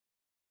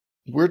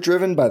We're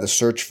driven by the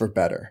search for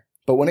better.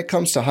 But when it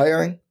comes to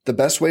hiring, the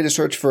best way to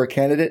search for a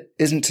candidate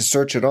isn't to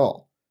search at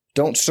all.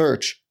 Don't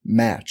search,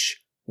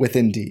 match with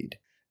Indeed.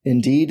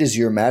 Indeed is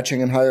your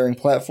matching and hiring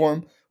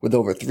platform with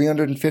over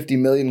 350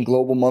 million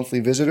global monthly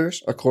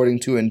visitors,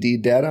 according to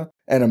Indeed data,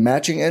 and a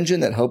matching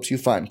engine that helps you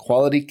find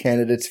quality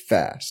candidates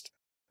fast.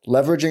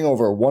 Leveraging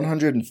over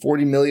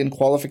 140 million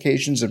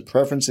qualifications and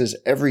preferences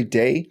every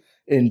day,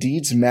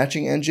 Indeed's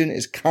matching engine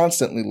is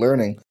constantly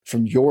learning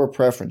from your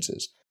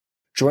preferences.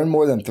 Join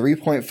more than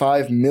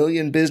 3.5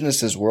 million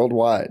businesses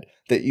worldwide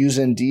that use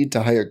Indeed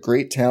to hire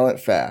great talent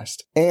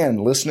fast.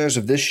 And listeners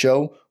of this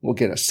show will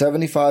get a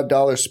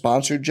 $75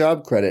 sponsored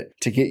job credit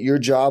to get your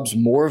jobs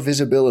more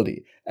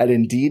visibility at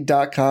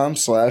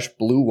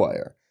Indeed.com/Blue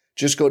Wire.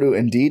 Just go to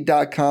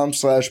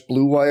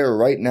Indeed.com/Blue Wire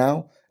right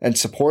now and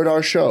support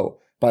our show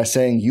by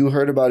saying you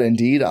heard about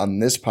Indeed on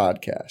this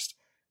podcast.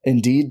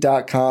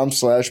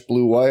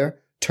 Indeed.com/Blue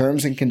Wire.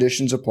 Terms and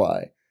conditions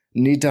apply.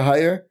 Need to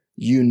hire?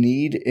 You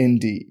need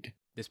Indeed.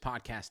 This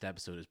podcast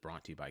episode is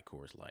brought to you by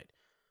Coors Light.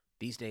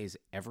 These days,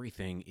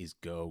 everything is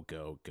go,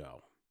 go,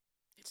 go.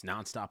 It's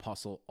nonstop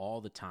hustle all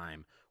the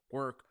time.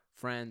 Work,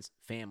 friends,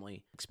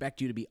 family,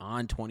 expect you to be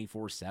on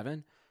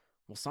 24/7.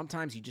 Well,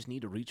 sometimes you just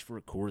need to reach for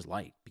a Coors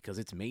Light because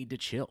it's made to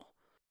chill.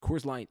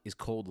 Coors Light is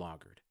cold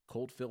lagered,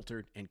 cold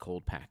filtered, and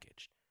cold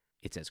packaged.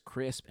 It's as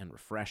crisp and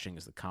refreshing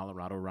as the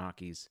Colorado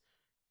Rockies.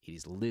 It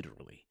is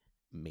literally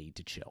made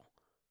to chill.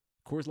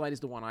 Coors Light is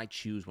the one I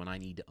choose when I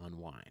need to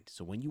unwind.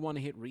 So when you want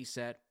to hit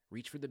reset,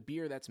 reach for the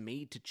beer that's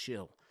made to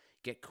chill.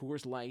 Get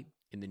Coors Light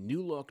in the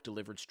new look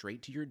delivered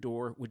straight to your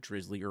door with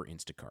Drizzly or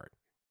Instacart.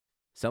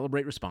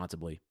 Celebrate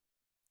responsibly.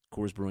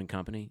 Coors Brewing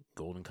Company,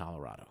 Golden,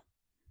 Colorado.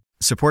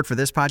 Support for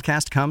this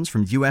podcast comes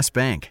from U.S.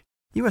 Bank.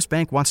 U.S.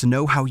 Bank wants to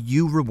know how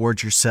you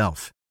reward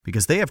yourself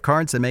because they have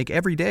cards that make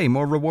every day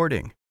more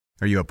rewarding.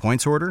 Are you a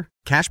points hoarder,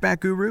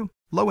 cashback guru,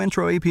 low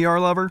intro APR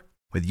lover?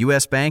 With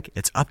U.S. Bank,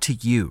 it's up to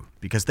you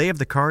because they have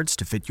the cards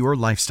to fit your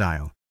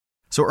lifestyle.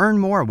 So earn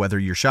more whether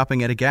you're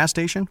shopping at a gas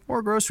station or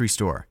a grocery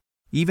store,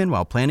 even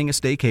while planning a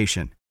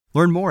staycation.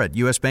 Learn more at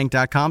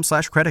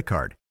usbank.com/credit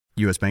card.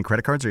 U.S. Bank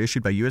credit cards are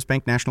issued by U.S.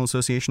 Bank National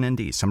Association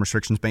ND. Some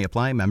restrictions may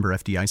apply. Member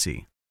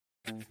FDIC.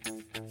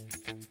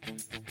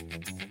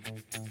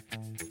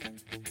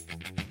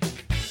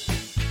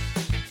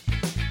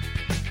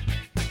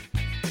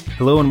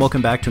 Hello and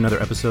welcome back to another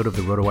episode of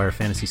the RotoWire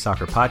Fantasy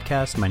Soccer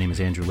Podcast. My name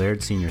is Andrew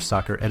Laird, Senior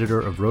Soccer Editor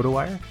of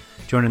RotoWire.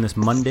 Joined on this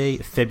Monday,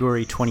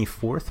 February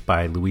 24th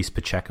by Luis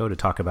Pacheco to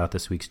talk about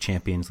this week's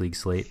Champions League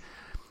slate.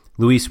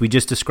 Luis, we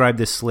just described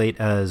this slate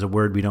as a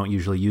word we don't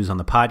usually use on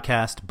the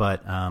podcast,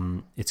 but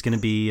it's going to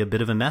be a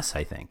bit of a mess,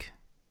 I think.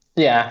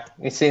 Yeah,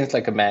 it seems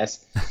like a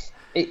mess.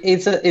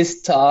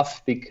 It's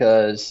tough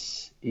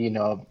because, you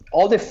know,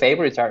 all the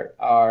favorites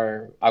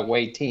are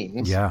away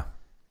teams. Yeah.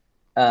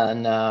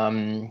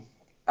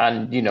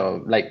 And you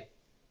know, like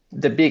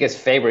the biggest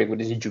favorite,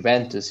 which is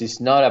Juventus, is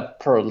not a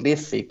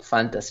prolific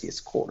fantasy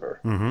scorer.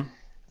 Mm-hmm.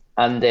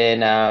 And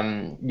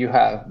then you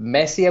have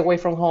Messi away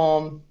from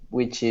home,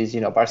 which is,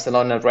 you know,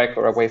 Barcelona's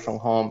record away from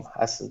home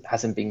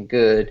hasn't been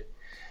good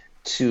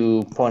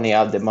to pony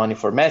out the money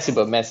for Messi,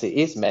 but Messi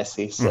is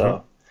Messi,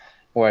 so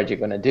what are you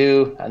going to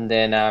do? And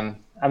then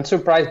I'm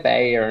surprised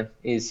Bayern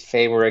is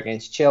favored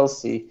against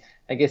Chelsea.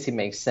 I guess it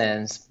makes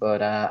sense,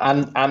 but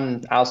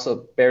I'm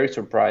also very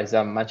surprised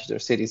that Manchester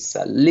City is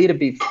a little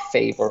bit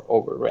favored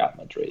over Real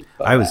Madrid.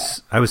 But,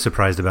 I was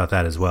surprised about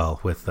that as well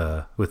with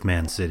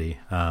Man City.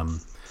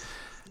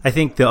 I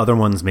think the other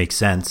ones make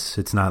sense.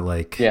 It's not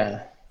like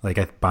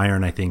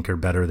Bayern, I think, are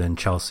better than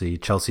Chelsea.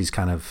 Chelsea's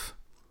it's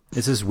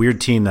this weird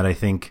team that I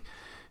think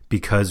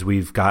because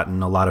we've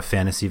gotten a lot of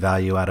fantasy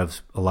value out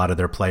of a lot of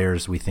their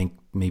players, we think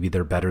maybe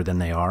they're better than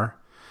they are.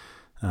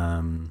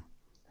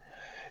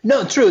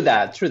 No, true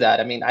that.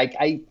 I mean,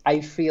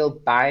 I feel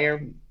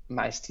Bayern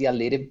might still a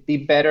little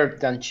bit better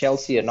than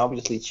Chelsea, and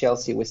obviously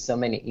Chelsea with so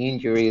many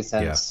injuries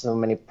and so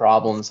many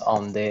problems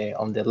on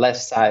the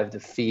left side of the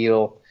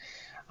field.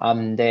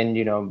 Then,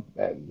 you know,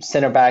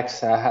 center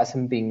backs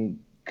hasn't been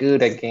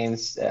good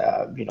against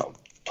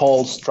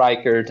tall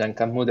strikers and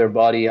can move their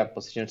body at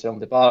positions on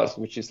the box,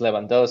 which is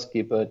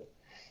Lewandowski. But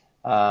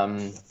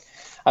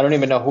I don't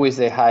even know who is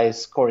the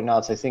highest scoring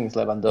odds. I think it's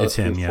Lewandowski. It's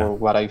him, for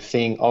what I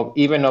think,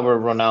 even over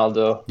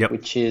Ronaldo,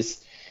 which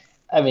is,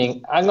 I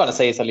mean, I'm going to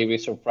say it's a little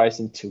bit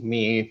surprising to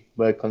me,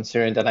 but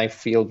considering that I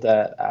feel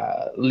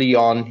that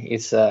Lyon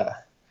is a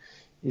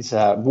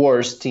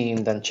worse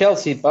team than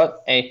Chelsea,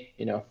 but hey,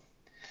 you know,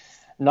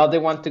 not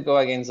the one to go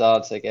against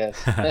odds, I guess.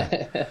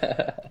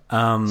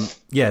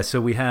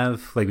 So we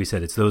have, like we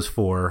said, it's those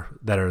four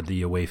that are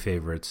the away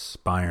favorites: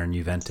 Bayern,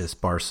 Juventus,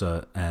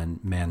 Barca, and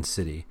Man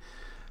City.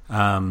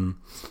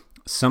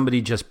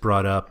 Somebody just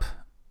brought up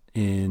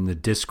in the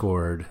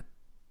Discord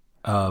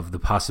of the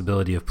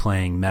possibility of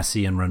playing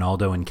Messi and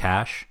Ronaldo in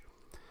cash,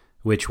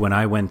 which when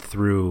I went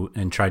through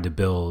and tried to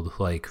build,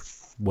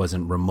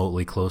 wasn't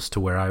remotely close to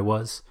where I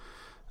was.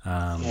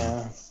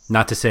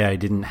 Not to say I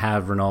didn't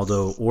have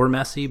Ronaldo or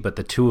Messi, but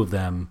the two of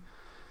them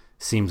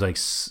seems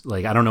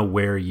like I don't know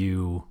where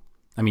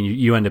I mean,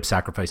 you end up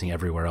sacrificing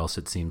everywhere else,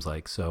 it seems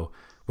like. So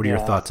what are your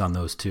thoughts on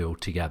those two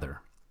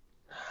together?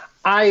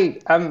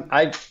 I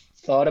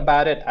thought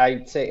about it.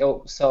 I'd say,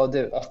 so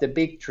of the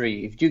big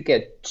three, if you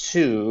get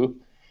two,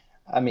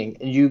 I mean,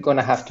 you're going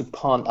to have to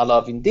punt a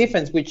lot in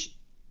defense, which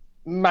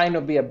might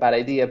not be a bad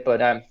idea,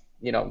 but,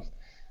 you know,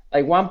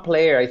 like one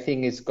player I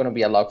think is going to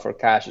be a lock for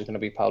cash is going to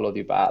be Paulo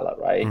Dybala,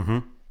 right? Mm-hmm.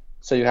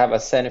 So you have a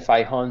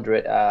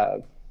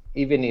 7,500,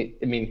 even if,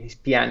 I mean, his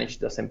Pjanic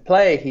doesn't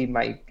play, he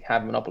might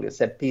have monopoly of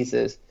set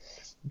pieces,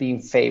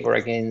 being favored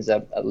against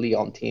a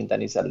Lyon team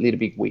that is a little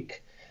bit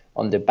weak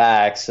on the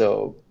back.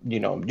 So, you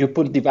know, you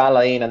put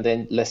Dybala in, and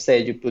then let's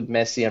say you put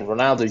Messi and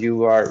Ronaldo,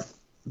 you are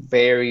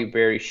very,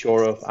 very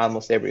short of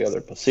almost every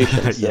other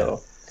position.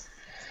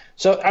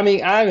 So I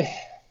mean, I've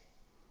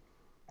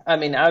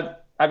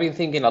been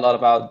thinking a lot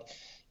about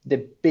the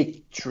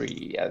big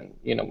three, and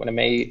you know, what I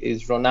mean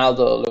is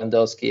Ronaldo,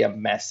 Lewandowski,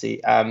 and Messi.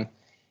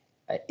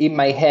 In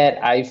my head,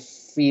 I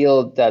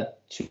feel that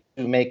to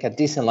make a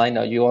decent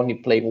lineup, you only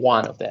play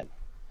one of them.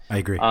 I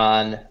agree.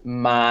 And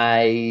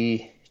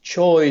my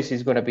choice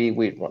is going to be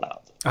with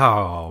Ronaldo.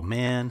 Oh,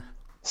 man.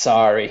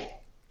 Sorry.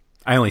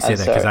 I only say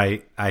that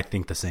because I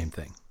think the same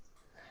thing.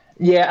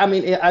 Yeah, I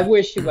mean, I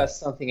wish it was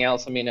something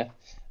else. I mean,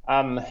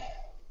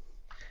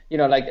 you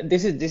know, like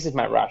this is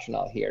my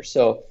rationale here.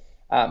 So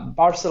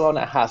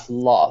Barcelona has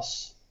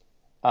lost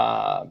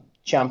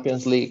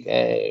Champions League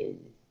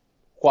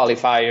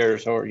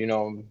qualifiers or, you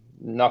know,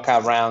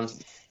 knockout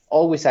rounds,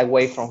 always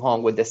away from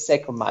home, with the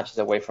second matches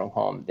away from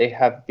home. They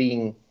have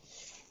been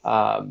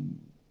not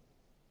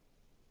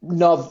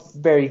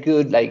very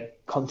good, like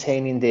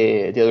containing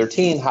the other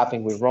team,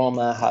 happening with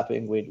Roma,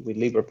 happening with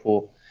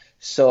Liverpool.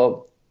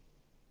 So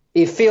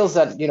it feels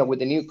that, you know, with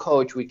the new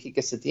coach, with Quique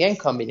Setién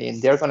coming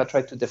in, they're going to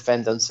try to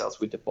defend themselves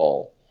with the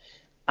ball.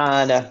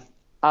 And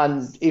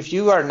if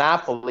you are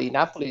Napoli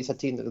is a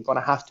team that's going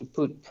to have to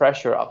put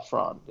pressure up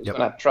front. It's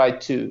going to try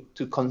to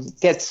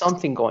get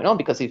something going on,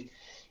 because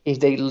if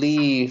they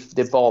leave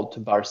the ball to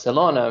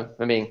Barcelona,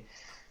 I mean,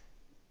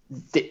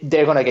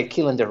 they're going to get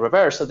killed in the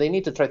reverse. So they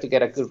need to try to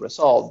get a good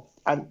result.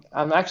 And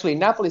actually,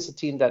 Napoli is a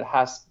team that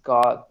has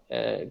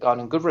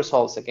gotten good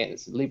results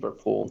against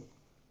Liverpool.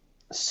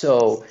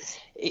 So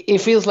it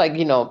feels like,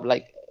 you know,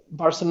 like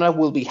Barcelona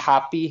will be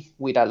happy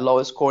with a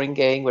low scoring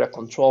game, with a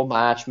control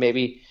match,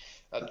 maybe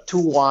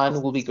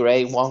 2-1 will be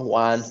great,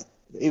 1-1,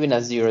 even a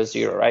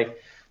 0-0, right?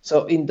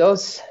 So in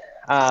those,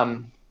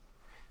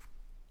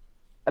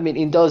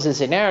 in those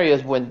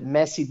scenarios when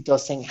Messi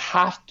doesn't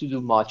have to do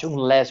much,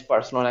 unless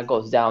Barcelona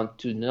goes down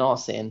to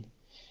nothing,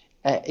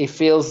 it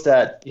feels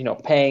that, you know,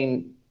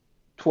 paying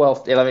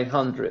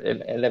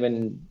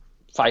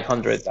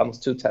 11,500,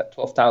 almost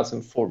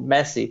 12,000 for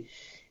Messi,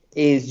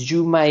 is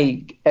you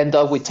might end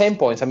up with 10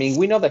 points. I mean,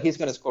 we know that he's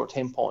going to score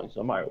 10 would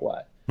matter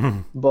what.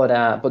 Mm-hmm.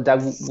 But would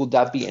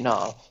that be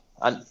enough?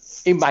 And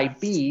it might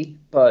be,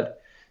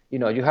 but you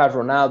know, you have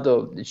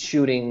Ronaldo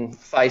shooting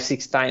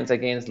 5-6 times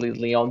against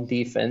Lyon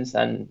defense,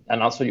 and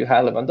also you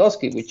have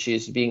Lewandowski, which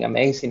is being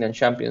amazing in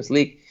Champions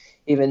League,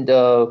 even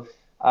though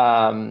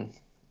I'll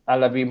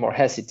be more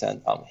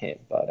hesitant on him.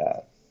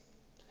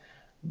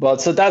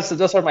 But so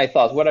those are my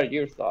thoughts. What are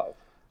your thoughts?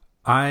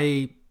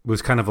 I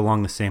was kind of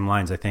along the same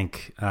lines. I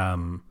think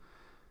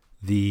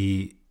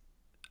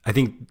I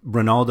think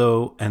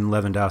Ronaldo and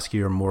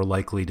Lewandowski are more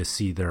likely to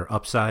see their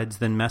upsides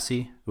than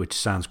Messi, which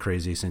sounds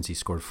crazy since he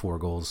scored 4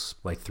 goals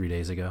like 2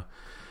 days ago.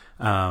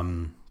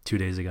 But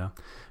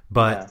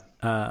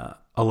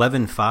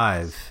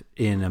 11-5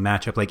 in a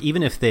matchup, like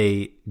even if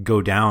they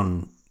go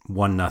down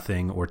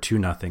 1-0 or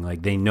 2-0,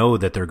 like they know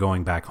that they're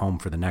going back home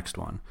for the next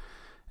one.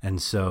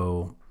 And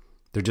so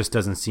there just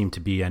doesn't seem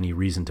to be any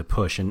reason to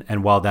push.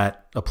 And while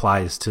that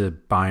applies to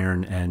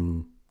Bayern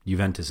and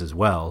Juventus as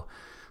well,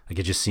 like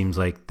it just seems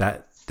like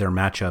that their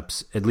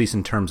matchups, at least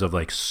in terms of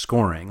like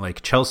scoring,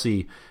 like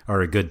Chelsea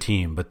are a good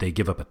team, but they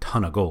give up a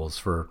ton of goals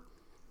for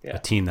a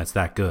team that's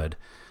that good.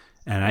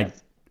 And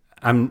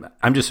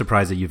I'm just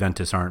surprised that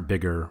Juventus aren't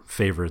bigger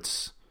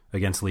favorites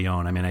against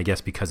Lyon. I mean, I guess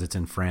because it's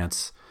in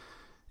France,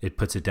 it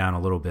puts it down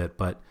a little bit,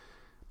 but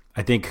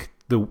I think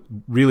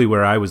really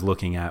where I was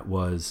looking at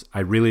was I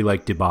really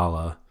like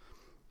Dybala,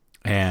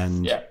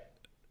 and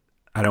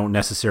I don't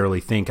necessarily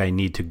think I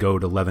need to go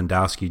to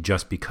Lewandowski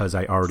just because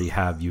I already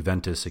have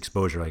Juventus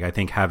exposure. Like I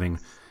think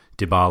having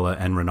Dybala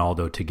and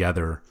Ronaldo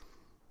together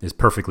is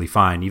perfectly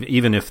fine,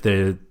 even if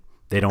they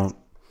don't.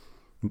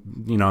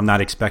 You know, I'm not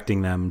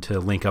expecting them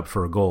to link up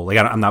for a goal. Like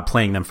I'm not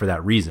playing them for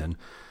that reason.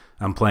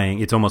 I'm playing.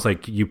 It's almost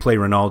like you play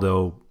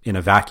Ronaldo in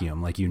a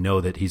vacuum. Like you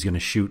know that he's going to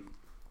shoot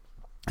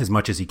as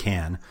much as he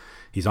can.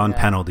 He's on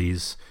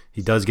penalties.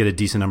 He does get a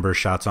decent number of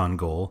shots on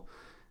goal.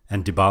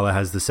 And Dybala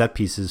has the set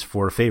pieces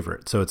for a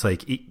favorite. So it's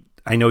like,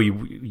 I know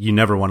you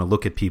never want to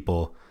look at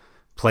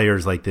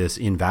players like this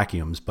in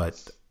vacuums,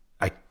 but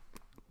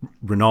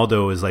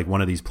Ronaldo is like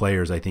one of these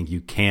players I think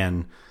you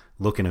can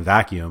look in a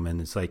vacuum, and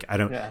it's like,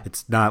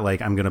 it's not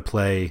like I'm going to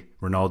play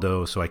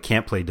Ronaldo so I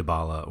can't play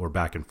Dybala or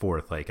back and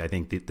forth. Like I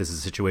think this is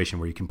a situation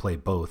where you can play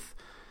both.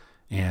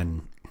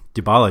 And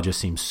Dybala just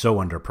seems so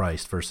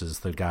underpriced versus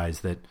the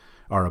guys that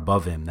are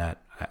above him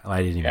that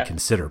I didn't even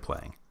consider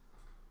playing.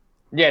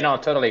 Yeah, no,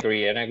 totally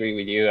agree. And I agree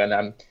with you.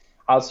 And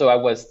also, I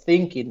was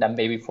thinking that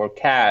maybe for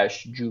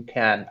cash, you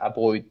can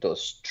avoid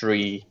those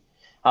three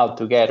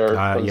altogether,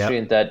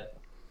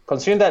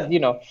 considering that, you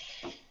know,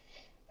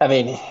 I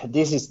mean,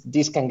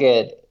 this can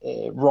get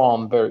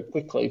wrong very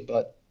quickly,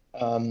 but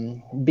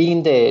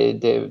being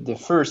the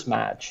first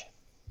match,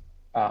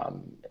 I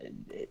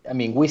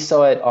mean, we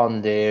saw it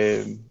on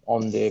the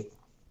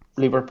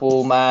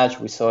Liverpool match,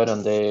 we saw it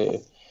on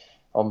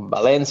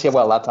Valencia.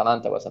 Well,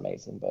 Atalanta was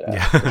amazing, but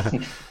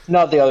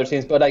not the other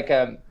teams. But like,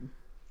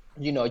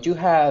 you know, you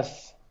have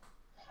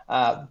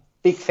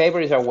big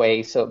favorites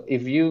away. So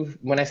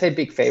when I say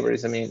big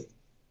favorites, I mean,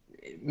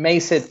 it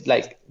makes it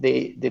like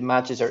the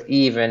matches are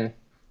even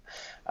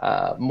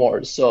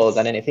more so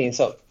than anything.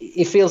 So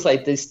it feels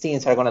like these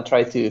teams are going to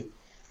try to,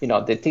 you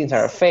know, the teams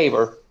are a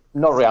favor,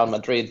 not Real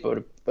Madrid,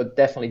 but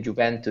definitely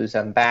Juventus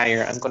and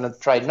Bayern. I'm going to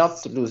try not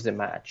to lose the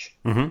match.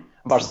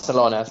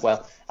 Barcelona as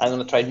well. I'm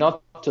going to try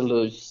not to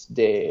lose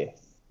the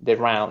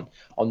round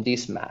on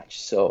this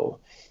match. So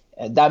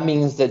that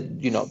means that,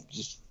 you know,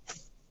 just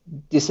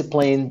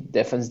discipline,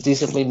 defense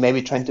discipline,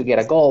 maybe trying to get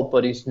a goal,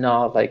 but it's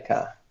not like,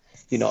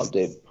 you know,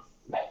 the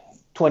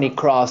 20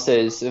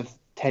 crosses of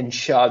 10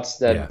 shots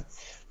that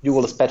you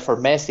will expect for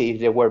Messi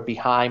if they were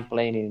behind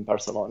playing in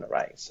Barcelona,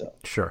 right? So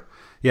sure.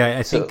 Yeah,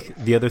 I think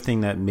the other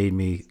thing that made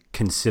me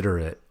consider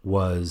it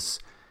was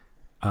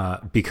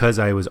because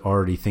I was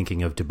already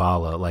thinking of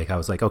Dybala. Like, I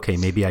was like, okay,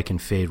 maybe I can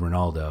fade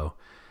Ronaldo,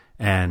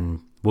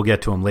 and we'll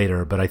get to him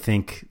later. But I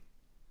think,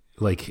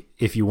 like,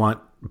 if you want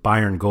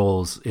Bayern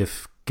goals,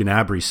 if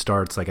Gnabry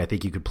starts, like, I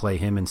think you could play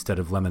him instead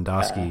of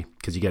Lewandowski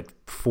because you get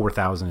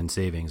 4,000 in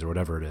savings or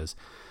whatever it is.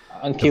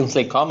 And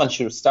Kingsley Coman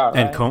should start,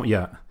 and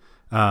right?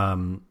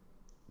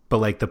 But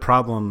like, the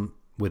problem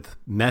with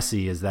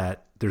Messi is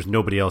that there's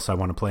nobody else I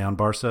want to play on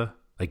Barca,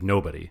 like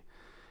nobody.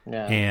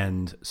 Yeah.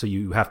 And so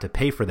you have to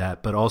pay for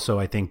that. But also,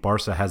 I think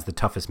Barca has the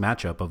toughest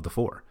matchup of the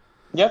four.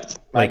 Yep.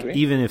 Like,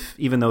 even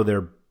though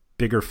they're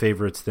bigger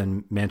favorites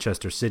than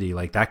Manchester City,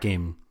 like, that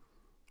game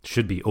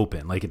should be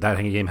open. Like,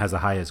 that game has the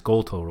highest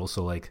goal total.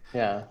 So like,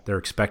 they're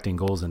expecting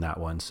goals in that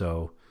one.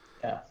 So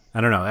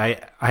I don't know.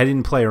 I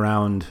didn't play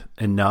around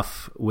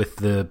enough with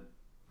the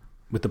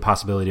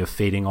possibility of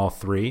fading all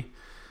three.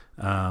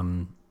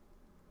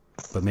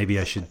 But maybe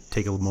I should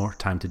take a little more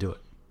time to do it.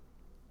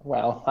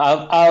 Well,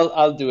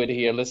 I'll do it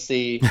here. Let's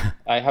see.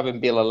 I haven't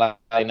built a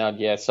lineup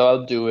yet, so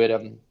I'll do it.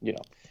 You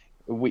know,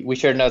 we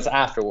share notes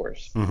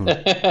afterwards.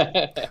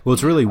 Well,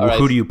 it's really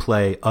who do you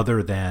play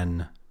other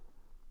than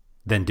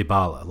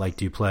Dybala? Like,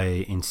 do you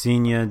play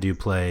Insigne? Do you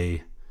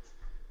play?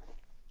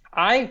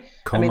 Coman?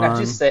 I mean, I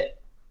just said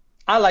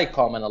I like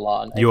Coman a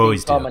lot. You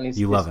always do.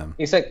 You love him.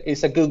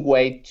 It's a good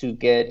way to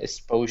get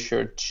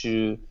exposure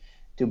to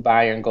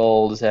Bayern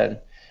goals. And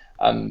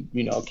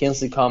you know,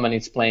 Kingsley Coman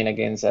is playing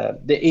against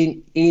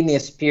the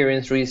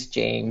inexperienced Reece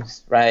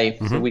James, right?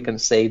 So we can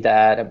say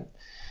that.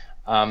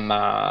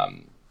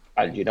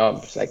 You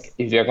know, it's like,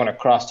 if you're going to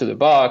cross to the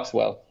box,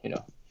 well, you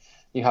know,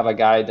 you have a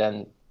guy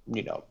then,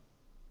 you know,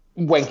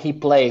 when he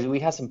plays, he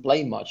hasn't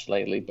played much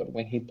lately, but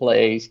when he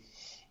plays,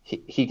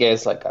 he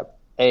gets like a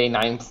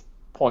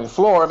 9-point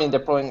floor. I mean, the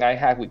problem I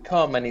had with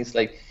Coman is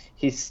like,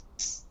 he's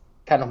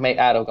kind of made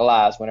out of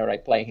glass whenever I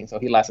play him, so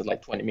he lasted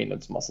like 20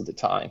 minutes most of the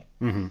time.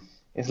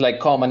 It's like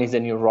Coman is the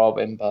new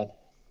Robin, but,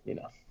 you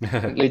know,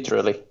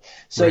 literally.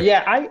 So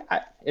right.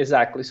 I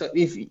exactly. So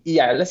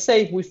let's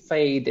say we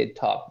fade the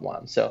top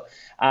one. So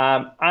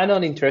I'm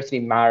not interested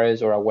in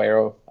Mahrez or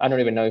Aguero. I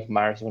don't even know if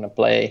Mahrez is going to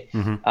play.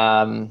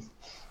 I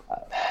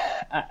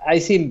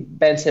see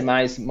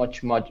Benzema is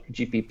much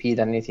GPP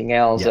than anything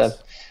else.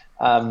 Yes.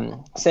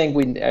 Saying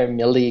with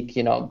Milik,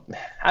 you know,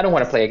 I don't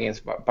want to play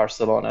against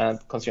Barcelona,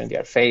 considering they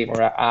are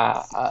favored,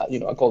 you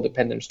know, a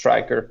goal-dependent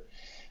striker.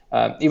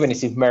 Even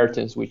if it's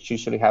Mertens, which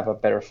usually have a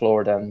better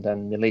floor than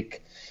Milik.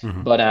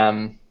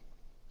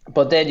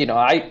 But then, you know,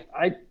 I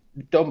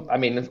don't. I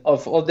mean,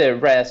 of all the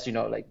rest, you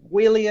know, like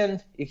Willian,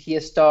 if he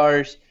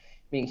starts, I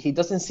mean, he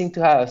doesn't seem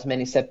to have as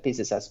many set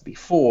pieces as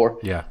before.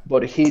 Yeah.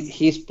 But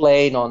he's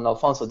playing on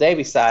Alphonso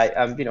Davies' side,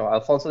 and you know,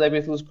 Alphonso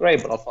Davies was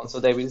great, but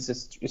Alphonso Davies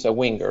is a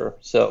winger.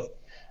 So,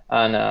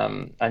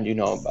 and you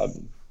know,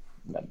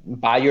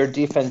 Bayern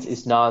defense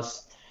is not.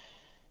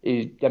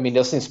 I mean,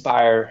 doesn't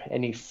inspire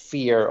any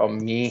fear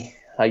on me.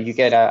 Like, you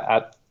get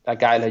a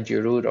guy like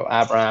Giroud or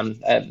Abraham,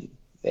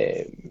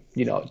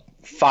 you know,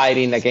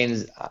 fighting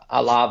against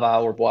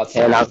Alaba or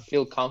Boateng. I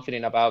feel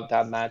confident about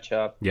that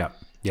matchup. Yeah,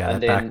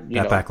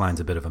 that back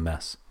line's a bit of a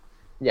mess.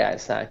 Yeah,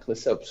 exactly.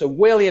 So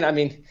Willian, I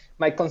mean,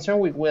 my concern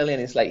with Willian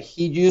is like,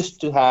 he used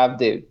to have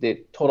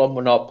the total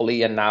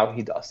monopoly, and now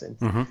he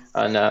doesn't.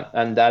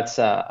 And that's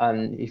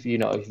and if you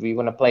know, if we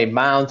want to play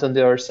Mount on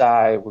the other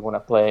side, we want to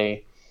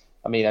play.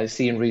 I mean, I've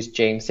seen Reece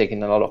James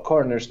taking a lot of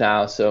corners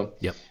now. So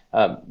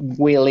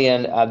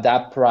Willian at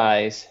that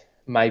price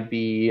might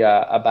be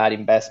a bad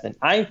investment.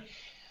 I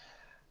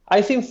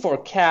think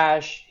for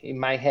cash, in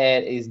my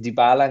head, is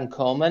Dybala and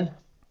Coman.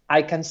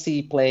 I can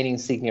see playing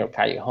Insigne or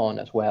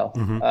Callejon as well.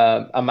 Mm-hmm.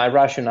 And my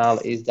rationale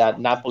is that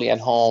Napoli at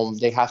home,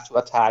 they have to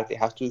attack, they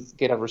have to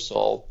get a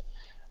result.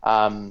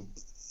 The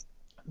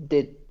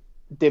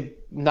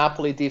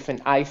Napoli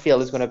defense, I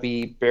feel, is going to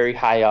be very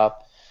high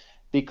up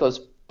because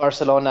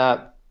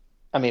Barcelona,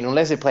 I mean,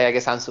 unless they play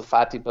against Ansu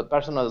Fati, but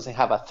Barcelona doesn't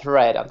have a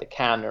threat on the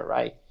counter,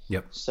 right?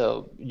 Yep.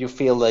 So you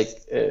feel like,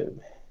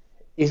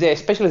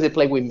 especially if they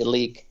play with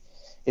Milik,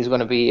 it's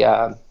going to be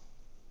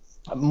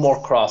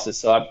more crosses.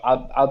 So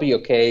I'll be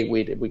okay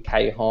with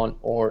Callejon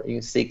or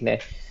Insigne. I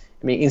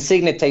mean,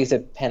 Insigne takes a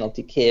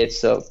penalty kick,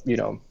 so,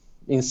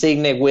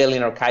 Insigne,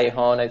 Willian, or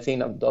Callejon, I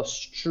think of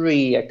those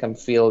three, I can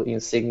feel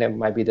Insigne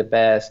might be the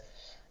best.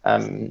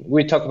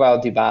 We talk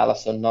about Dybala,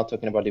 so I'm not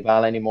talking about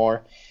Dybala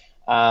anymore.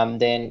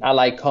 Then I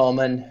like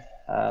Coman,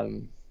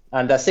 and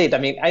that's it. I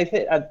mean,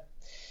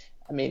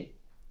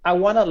 I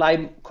want to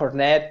like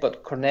Cornet,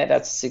 but Cornet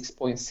at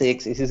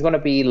 6.6. Is he going to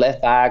be left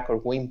back or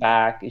wing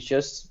back? It's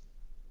just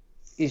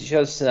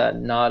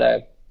not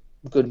a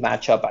good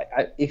matchup.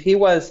 If he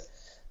was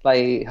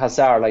like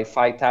Hazard, like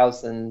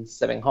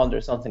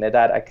 5,700, something like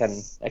that, I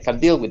can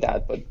deal with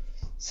that. But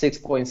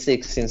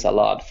 6.6 seems a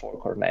lot for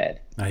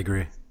Cornet. I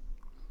agree.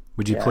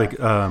 Would you play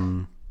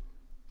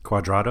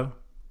Cuadrado?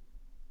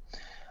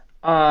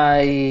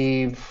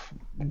 I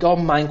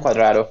don't mind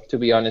Cuadrado, to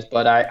be honest,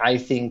 but I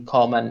think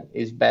Coman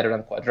is better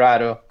than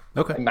Cuadrado.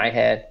 Okay. In my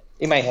head.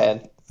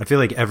 I feel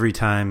like every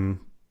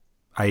time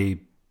I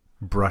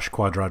brush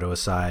Cuadrado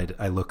aside,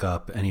 I look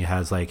up and he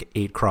has like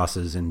 8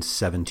 crosses in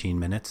 17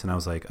 minutes, and I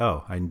was like,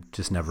 oh, I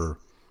just never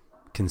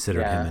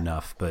considered him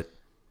enough. But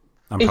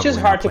it's just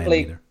hard to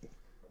play. Either.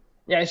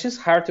 Yeah, it's just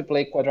hard to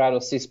play Cuadrado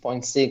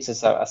 6.6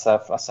 as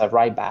a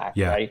right back,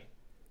 right?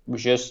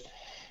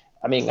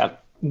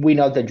 We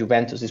know that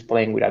Juventus is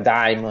playing with a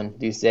diamond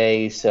these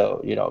days, so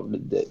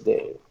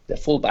the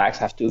fullbacks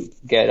have to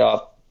get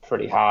up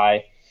pretty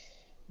high.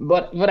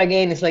 But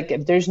again, it's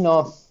like there's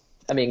no.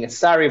 I mean,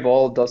 Sarri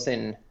ball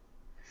doesn't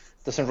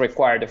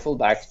require the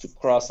fullbacks to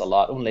cross a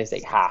lot unless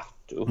they have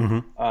to. Mm-hmm.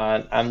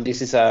 And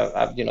this is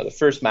the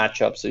first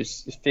matchup, so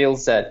it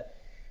feels that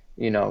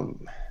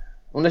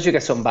unless you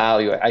get some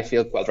value, I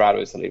feel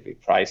Cuadrado is a little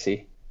bit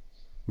pricey.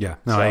 Yeah,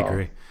 no, I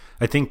agree.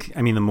 I think,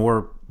 the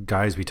more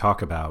guys we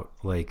talk about,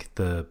 like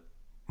the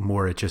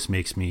more it just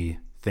makes me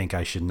think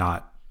I should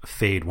not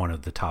fade one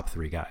of the top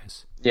 3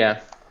 guys. Yeah.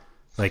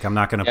 Like I'm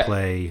not going to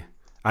play.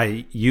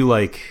 You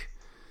like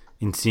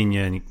Insigne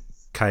and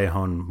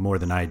Callejon more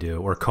than I do,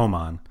 or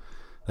Coman.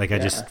 Like I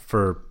just,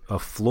 for a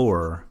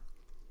floor,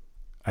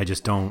 I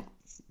just don't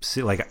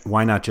see, like,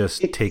 why not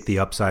just take the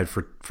upside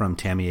from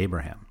Tammy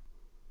Abraham?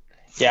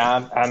 Yeah,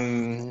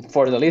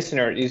 for the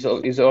listener,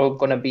 it's all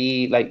going to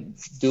be like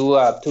do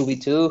a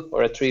 2v2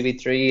 or a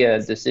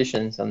 3v3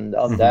 decisions on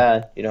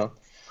that,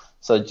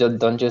 So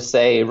don't just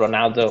say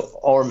Ronaldo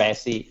or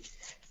Messi.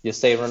 You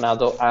say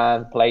Ronaldo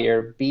and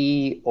player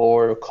B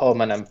or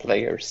Coman and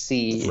player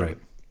C. Right.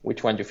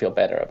 Which one you feel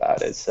better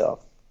about it. So.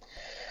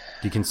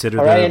 Do you consider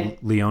the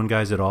Lyon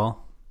guys at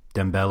all?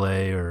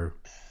 Dembele or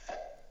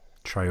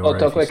Traore?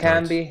 Toko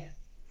Ekambi?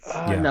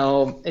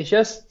 No, it's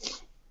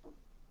just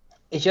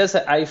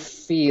I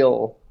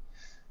feel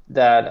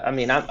that I'm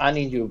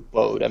in your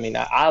boat. I mean,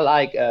 I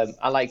like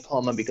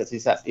Coman because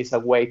it's a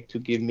way to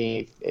give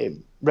me a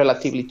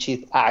relatively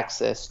cheap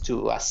access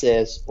to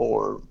assists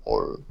or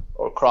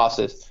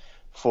crosses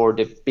for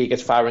the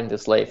biggest favorite in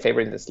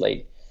the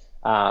slate.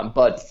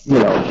 But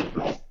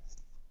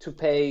to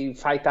pay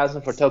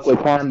 5,000 for Toko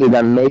Ekambi,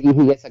 then maybe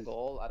he gets a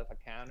goal out of a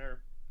counter.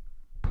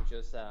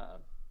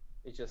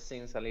 It just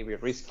seems a little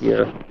bit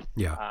riskier.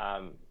 Yeah.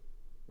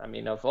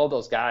 Of all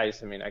those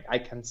guys, I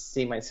can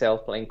see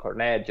myself playing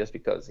Cornet just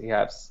because he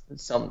has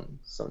some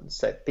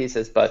set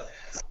pieces. But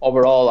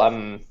overall,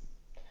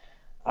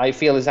 I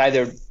feel it's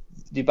either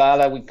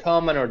Dybala with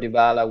Coman or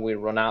Dybala with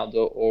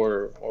Ronaldo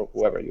or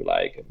whoever you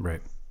like.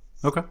 Right.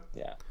 Okay.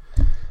 Yeah.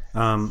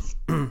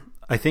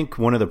 I think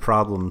one of the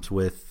problems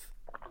with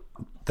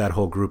that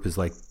whole group is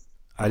like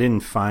I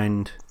didn't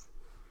find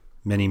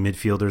many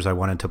midfielders I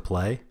wanted to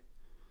play.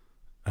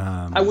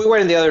 We were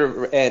in the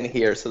other end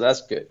here, so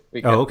that's good.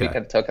 We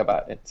can talk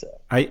about it. So.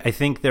 I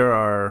think there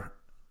are.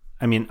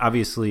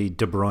 Obviously,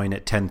 De Bruyne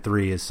at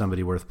 10-3 is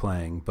somebody worth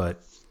playing,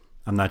 but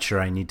I'm not sure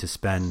I need to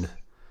spend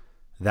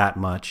that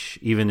much,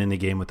 even in the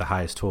game with the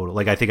highest total.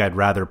 Like, I think I'd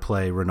rather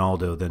play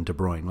Ronaldo than De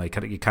Bruyne. Like,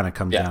 it kind of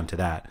comes down to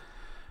that.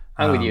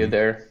 I'm with you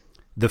there.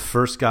 The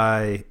first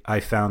guy I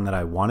found that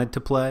I wanted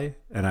to play,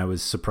 and I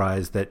was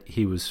surprised that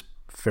he was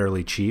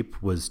fairly cheap,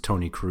 was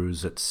Toni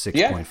Kroos at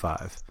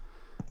 6.5.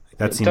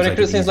 That seems Toni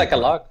Kroos seems like a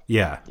lock.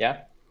 Yeah. Yeah,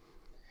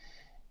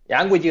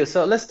 I'm with you.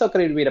 So let's talk a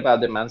little bit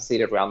about the Man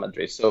City Real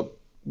Madrid. So,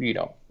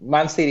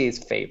 Man City is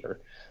favored,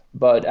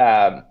 but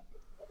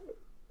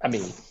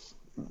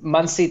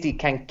Man City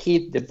can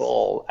keep the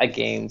ball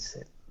against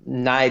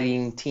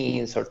 19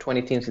 teams or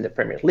 20 teams in the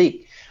Premier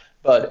League,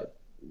 but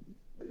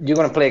you're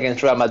going to play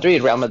against Real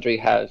Madrid. Real Madrid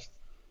has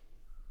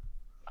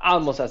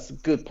almost as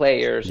good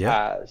players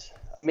as,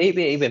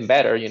 maybe even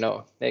better.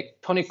 Like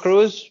Toni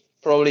Kroos,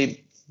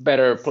 probably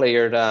better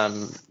player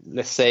than,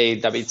 let's say,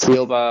 David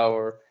Silva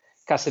or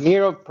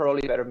Casemiro,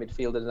 probably better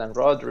midfielder than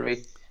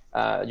Rodri.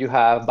 You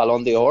have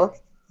Ballon d'Or,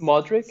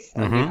 Modric,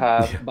 and you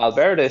have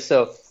Valverde.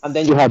 So, and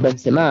then you have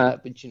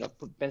Benzema,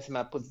 but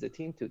Benzema puts the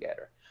team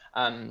together.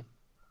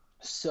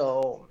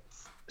 So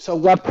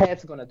what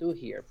Pep's gonna do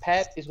here?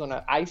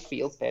 I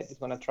feel Pep is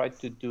gonna try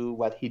to do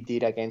what he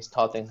did against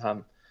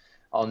Tottenham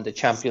on the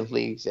Champions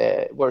League,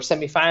 were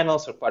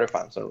semifinals or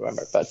quarterfinals, I don't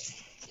remember. But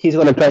he's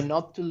gonna try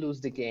not to lose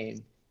the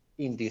game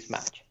in this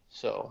match.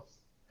 So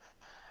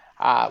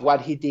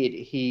what he did,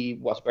 he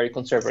was very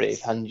conservative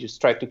and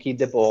just tried to keep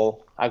the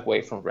ball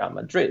away from Real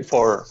Madrid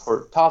for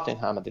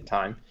Tottenham at the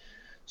time,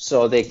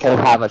 so they can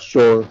have a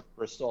sure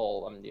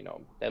result. And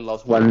they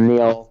lost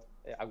 1-0.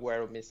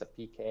 Aguero missed a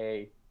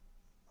PK,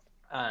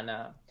 and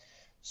I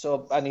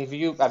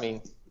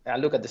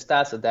look at the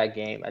stats of that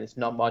game, and it's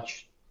not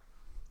much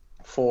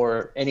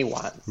for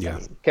anyone. Yeah.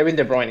 Kevin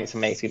De Bruyne is an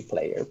amazing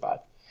player,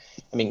 but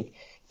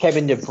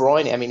Kevin De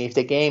Bruyne, if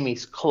the game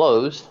is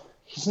close,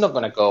 he's not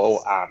gonna go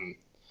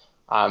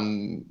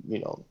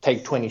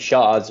take 20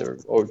 shots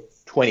or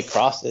 20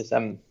 crosses.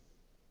 And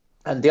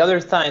the other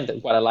thing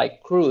that what I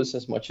like Cruz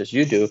as much as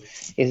you do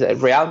is that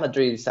Real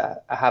Madrid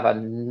have a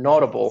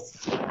notable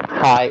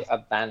high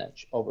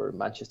advantage over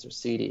Manchester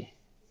City.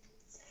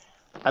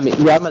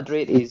 Real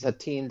Madrid is a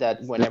team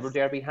that whenever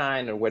they're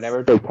behind or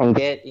whenever they can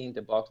get in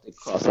the box, they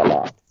cross a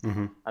lot.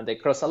 Mm-hmm. And they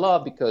cross a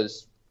lot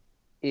because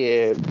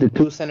the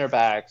two center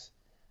backs,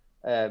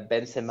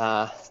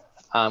 Benzema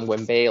and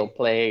when Bale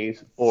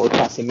plays, or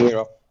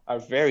Casemiro, are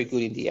very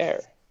good in the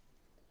air.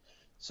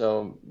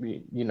 So,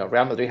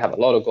 Real Madrid have a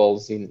lot of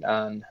goals in,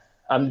 and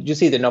you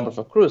see the number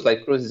for Cruz.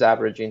 Like Cruz is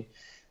averaging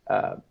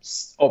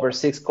over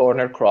 6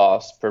 corner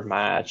cross per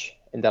match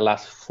in the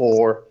last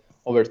 4,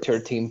 over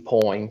 13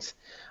 points.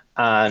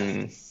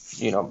 And,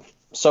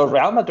 so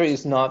Real Madrid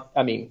is not,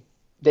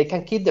 they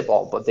can keep the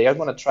ball, but they are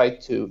going to try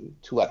to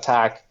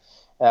attack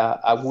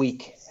a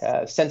weak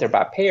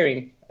center-back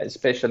pairing,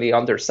 especially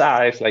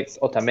undersized, like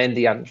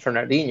Otamendi and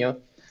Fernandinho.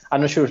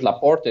 I'm not sure if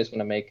Laporte is going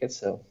to make it,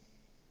 so.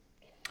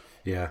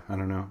 Yeah, I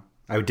don't know.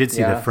 I did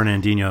see that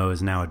Fernandinho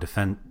is now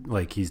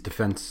he's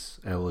defense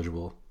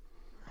eligible.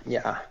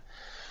 Yeah.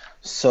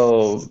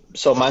 So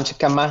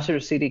can Manchester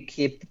City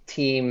keep the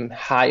team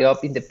high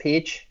up in the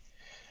pitch?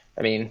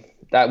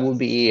 That would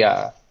be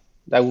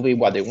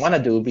what they want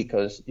to do,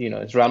 because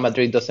Real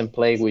Madrid doesn't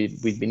play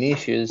with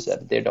Vinicius.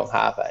 They don't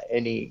have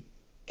any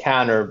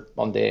counter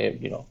on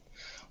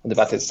the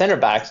back center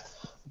backs.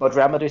 But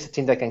Real Madrid is a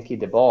team that can keep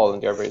the ball,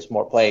 and they're very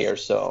small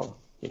players. So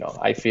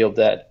I feel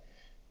that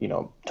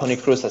Toni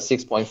Kroos at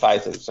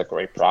 6.5 is a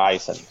great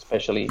price, and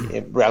especially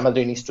Real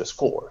Madrid needs to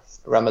score.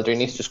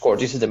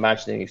 This is the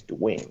match they need to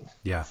win.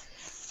 Yeah.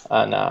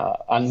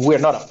 And we're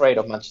not afraid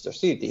of Manchester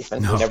City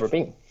defense. We've never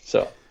been.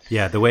 So.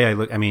 Yeah, the way I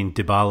look,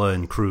 Dybala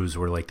and Cruz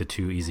were like the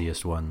two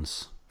easiest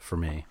ones for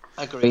me.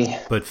 Agree.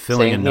 But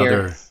filling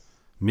another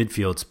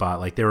midfield spot,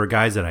 like there were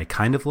guys that I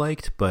kind of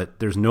liked, but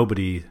there's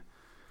nobody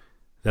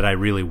that I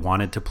really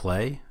wanted to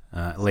play.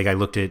 Like I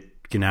looked at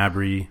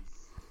Gnabry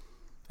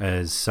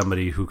as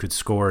somebody who could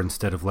score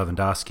instead of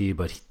Lewandowski,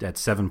 but at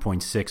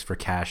 7.6 for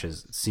cash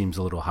seems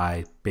a little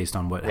high based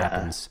on what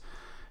happens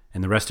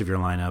in the rest of your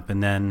lineup.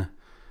 And then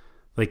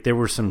like there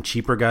were some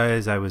cheaper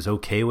guys I was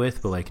okay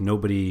with, but like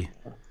nobody.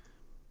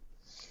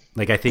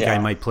 Like I think I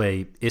might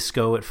play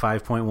Isco at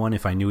 5.1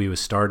 if I knew he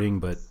was starting,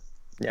 but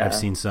I've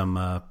seen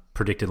some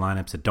predicted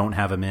lineups that don't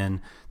have him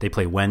in. They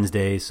play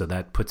Wednesday, so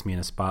that puts me in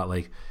a spot.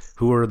 Like,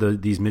 who are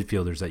these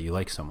midfielders that you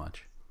like so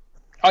much?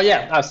 Oh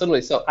yeah,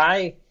 absolutely. So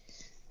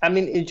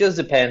it just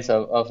depends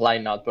of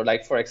lineup. But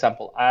like for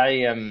example,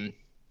 when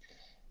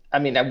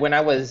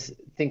I was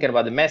thinking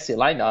about the Messi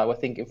lineup, I was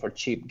thinking for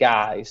cheap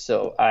guys.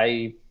 So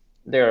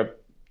there are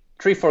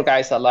 3-4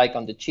 guys I like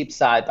on the cheap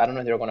side. I don't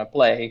know if they're going to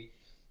play.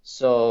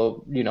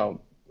 So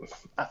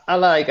I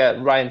like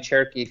Ryan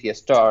Cherky if he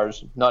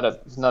starts. It's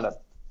not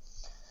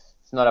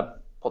a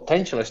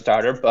potential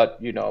starter, but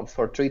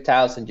for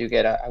 3,000 you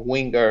get a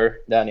winger.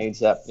 Then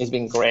it's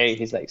been great.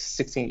 He's like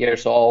 16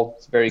 years old.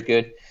 It's very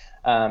good.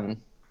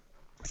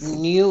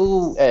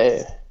 New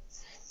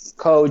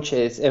coach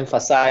is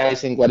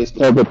emphasizing what is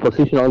called the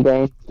positional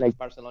game, like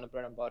Barcelona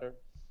bread and butter.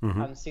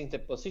 Mm-hmm. And since the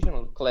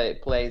positional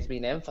play is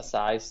being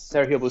emphasized,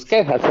 Sergio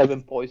Busquets has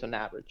 7 points on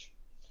average.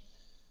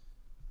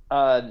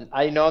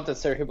 I know that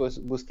Sergio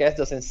Busquets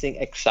doesn't seem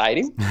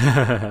exciting,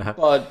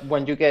 but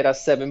when you get a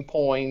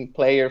 7-point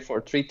player for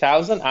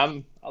 3,000,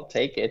 I'll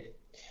take it.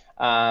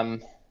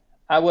 I'm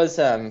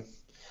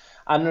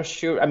not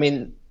sure.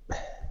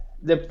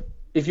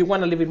 If you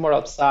want a little bit more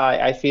upside,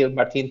 I feel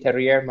Martin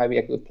Terrier might be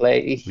a good play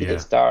if he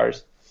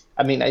starts.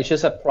 It's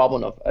just a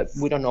problem of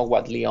we don't know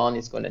what Lyon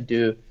is going to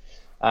do,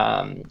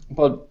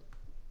 but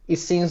it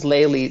seems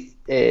lately.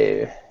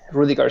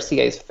 Rudy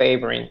Garcia is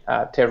favoring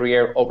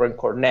Terrier over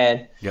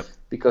Cornet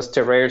because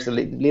Terrier is a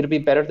little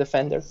bit better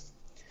defender.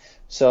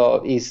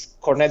 So if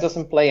Cornet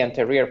doesn't play and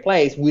Terrier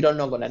plays, we don't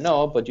going to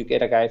know, but you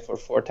get a guy for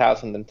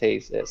 4,000 and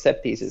takes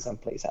set pieces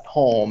and plays at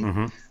home.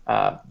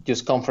 Mm-hmm.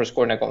 Just conference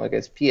Cornet going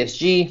against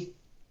PSG.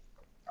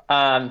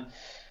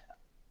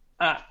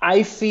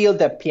 I feel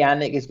that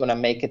Pjanic is going to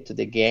make it to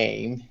the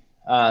game.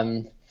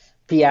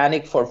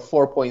 Pjanic for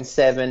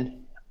 4.7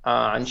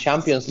 in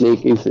Champions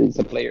League is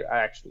a player I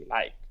actually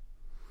like.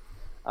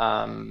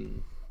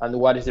 And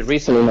what is the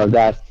reasoning of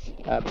that?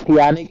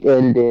 Pjanic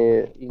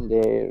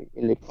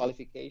in the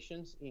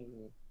qualifications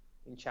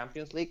in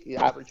Champions League, he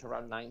averaged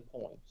around 9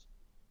 points,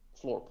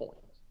 floor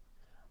points.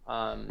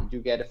 You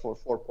get it for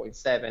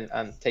 4.7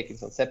 and taking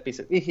some set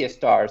pieces. If he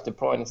starts, the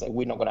point is like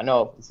we're not gonna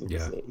know. It's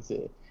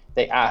a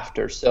day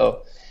after.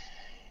 So,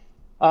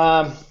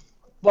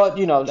 but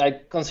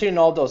like considering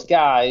all those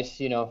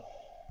guys,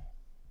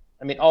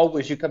 I mean,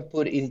 always you can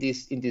put in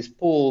this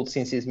pool,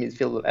 since he's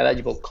midfield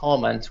eligible,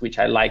 Coman, which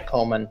I like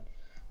Coman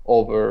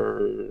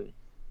over,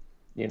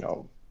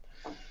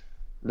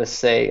 let's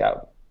say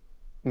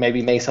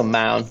maybe Mason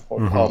Mount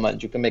or Coman.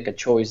 You can make a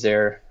choice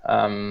there.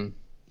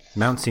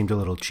 Mount seemed a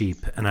little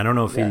cheap, and I don't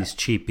know if he's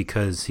cheap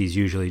because he's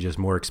usually just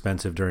more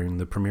expensive during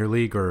the Premier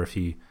League, or if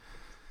he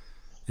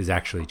is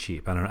actually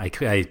cheap. I don't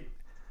know.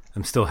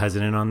 I'm still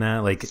hesitant on that.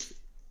 Like,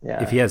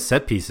 if he has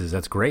set pieces,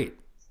 that's great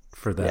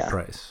for that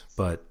price.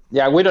 But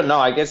we don't know.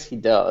 I guess he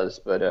does,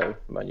 but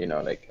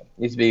like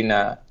it's been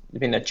a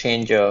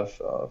change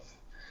of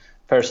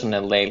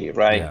personnel lately,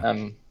 right?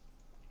 Yeah.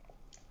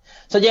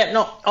 So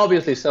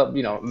obviously. So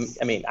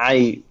I mean,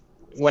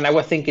 when I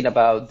was thinking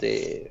about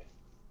the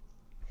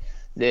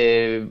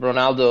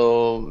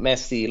Ronaldo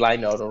Messi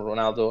lineup or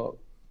Ronaldo,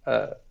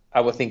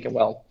 I was thinking,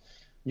 well,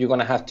 you're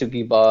gonna have to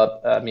give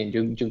up. I mean,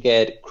 you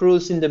get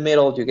Cruz in the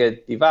middle, you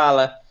get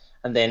Dybala,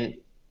 and then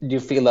you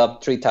fill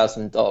up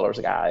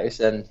 $3,000 guys,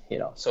 and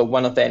so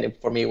one of them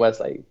for me was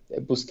like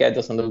Busquets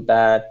doesn't look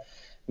bad,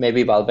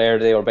 maybe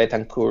Valverde or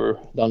Betancourt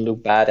don't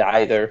look bad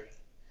either.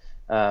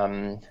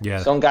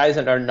 Some guys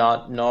that are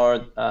not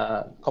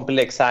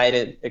completely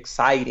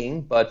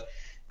exciting, but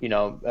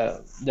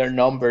their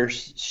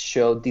numbers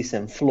show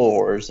decent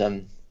floors,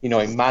 and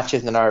in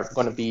matches that are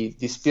going to be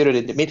disputed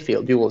in the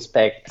midfield, you will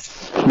expect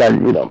that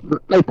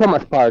like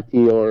Thomas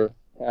Partey or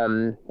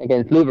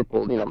against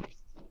Liverpool, he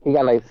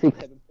got like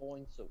 6-7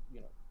 points, so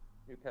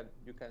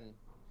you can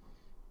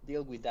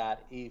deal with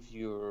that if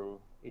your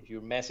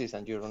Messi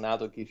and your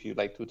Ronaldo give you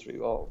like 2-3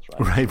 goals,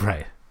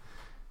 right.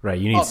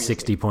 You need obviously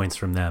 60 points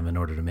from them in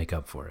order to make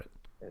up for it.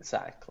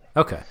 Exactly.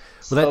 Okay.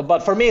 Well,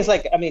 but for me, it's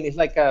like,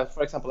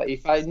 for example, like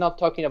if I'm not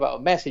talking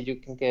about Messi, you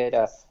can get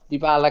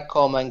Dybala,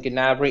 Coman,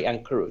 Gnabry,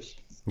 and Cruz.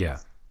 Yeah.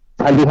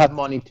 And you have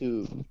money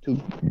to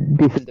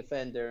decent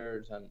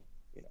defenders and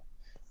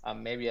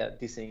maybe a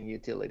decent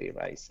utility,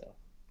 right? So.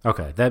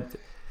 Okay, that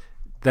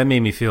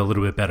made me feel a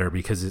little bit better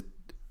because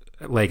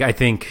I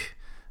think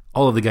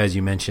all of the guys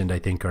you mentioned I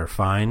think are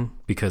fine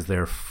because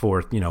they're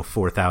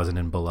 4,000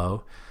 and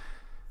below.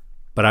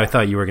 But I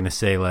thought you were going to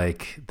say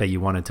like that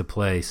you wanted to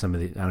play some of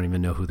the. I don't even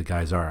know who the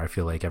guys are. I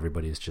feel like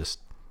everybody is just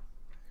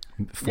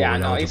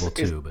eligible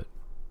too. But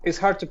it's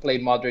hard to play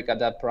Modric at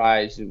that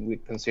price. We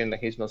considering that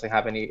he's not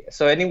have any.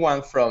 So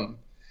anyone from,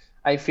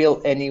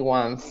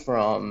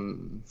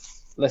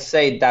 let's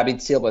say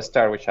David Silva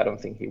start, which I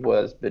don't think he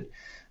was, but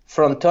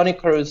from Toni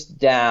Kroos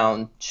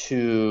down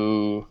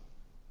to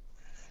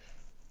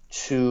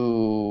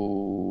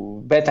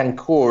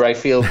Betancourt, I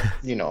feel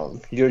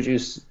you're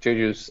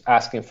just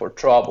asking for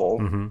trouble.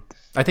 Mm-hmm.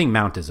 I think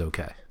Mount is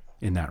okay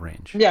in that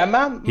range. Yeah,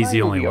 Mount. He's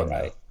the only one.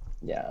 Right.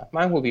 Yeah,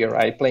 Mount will be all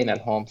right playing at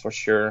home for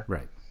sure.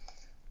 Right.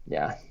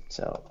 Yeah.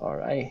 So all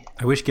right.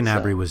 I wish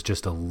Gnabry was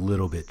just a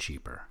little bit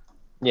cheaper.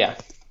 Yeah,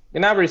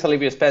 Gnabry is a little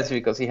bit expensive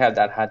because he had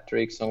that hat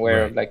trick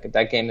somewhere, like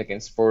that game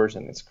against Spurs,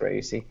 and it's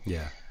crazy.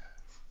 Yeah.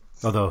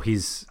 Although I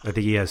think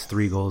he has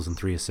 3 goals and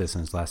 3 assists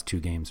in his last 2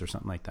 games or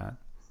something like that.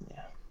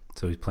 Yeah.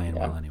 So he's playing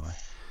well anyway.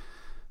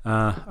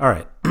 All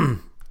right.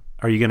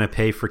 Are you going to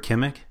pay for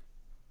Kimmich?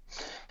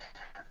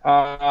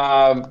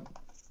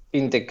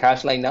 In the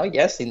cash line now,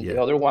 yes. In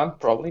the other one,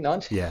 probably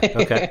not. Yeah.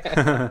 Okay.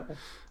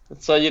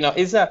 So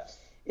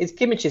it's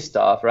Kimmich's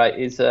stuff, right?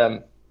 It's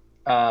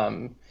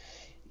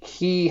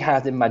he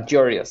has the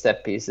majority of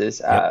set pieces.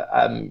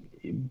 Yep.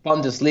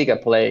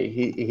 Bundesliga play.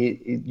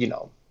 He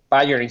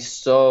Bayern is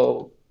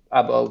so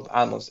above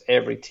almost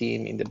every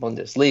team in the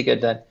Bundesliga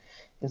that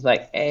it's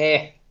like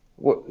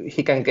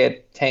he can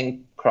get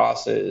 10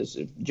 crosses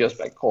just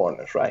by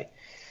corners, right?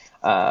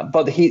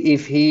 But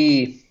if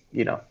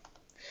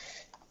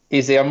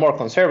they are more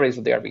conservative,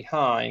 so they are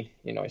behind,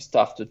 it's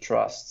tough to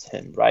trust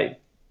him, right?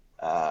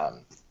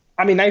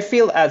 I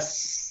feel at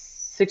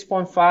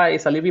 6.5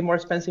 it's a little bit more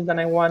expensive than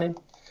I wanted.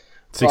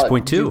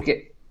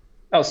 6.2.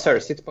 Oh, sorry,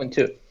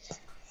 6.2.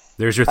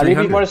 There's your 300. A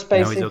little bit more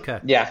expensive. Now he's okay.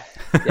 Yeah.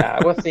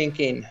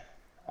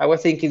 I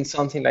was thinking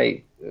something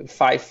like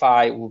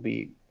 5.5 would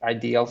be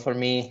ideal for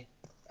me.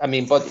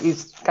 But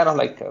it's kind of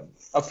like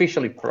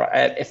efficiently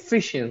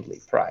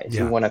priced.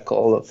 You want to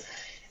call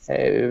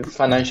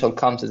financial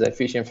concepts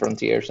efficient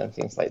frontiers and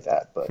things like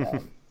that. But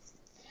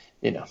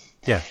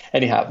Yeah.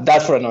 Anyhow,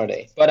 that's for another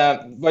day. But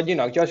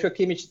Joshua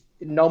Kimmich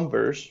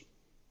numbers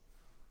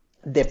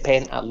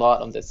depend a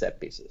lot on the set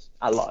pieces.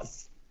 A lot.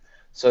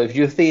 So if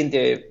you think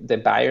the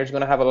Bayern's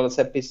going to have a lot of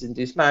set pieces in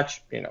this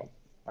match,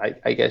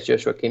 I guess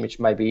Joshua Kimmich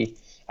might be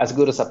as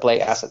good as a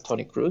play as a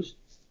Toni Kroos.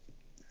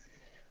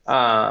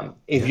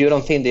 If you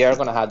don't think they are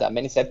going to have that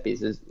many set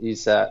pieces,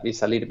 it's a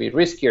little bit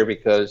riskier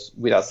because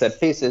without set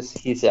pieces,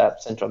 he's a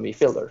central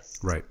midfielder.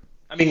 Right.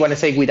 I mean, when I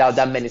say without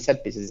that many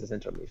set pieces, he's a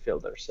central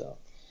midfielder. So,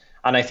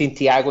 and I think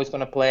Thiago is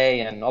going to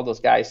play and all those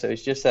guys. So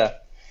it's just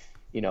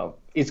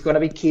it's going to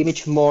be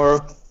Kimmich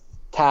more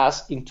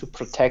tasked into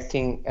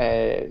protecting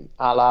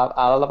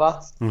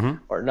Alaba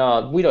or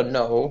not. We don't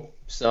know.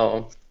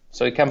 So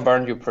it can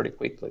burn you pretty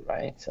quickly,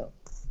 right? So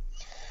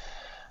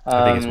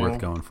I think it's worth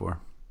going for.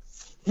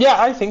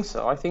 Yeah, I think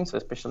so,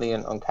 especially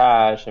on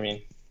cash. I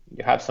mean,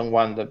 you have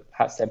someone that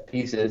has set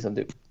pieces and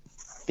the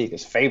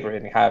biggest favorite,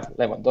 and you have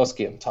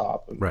Lewandowski on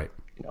top. And, right.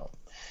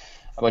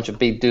 A bunch of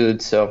big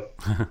dudes. So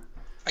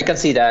I can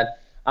see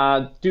that.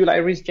 Do you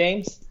like Reece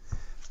James?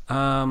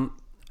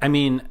 I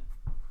mean,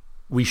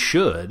 we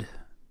should.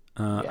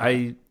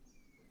 It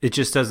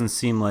just doesn't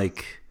seem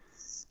like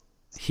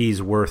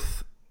he's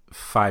worth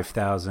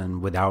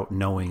 5,000 without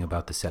knowing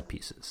about the set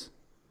pieces.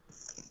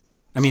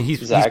 I mean,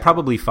 he's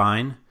probably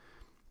fine.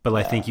 But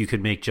I think you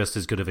could make just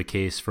as good of a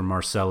case for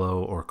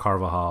Marcelo or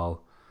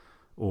Carvajal,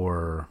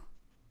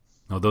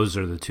 those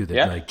are the two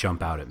that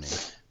jump out at me.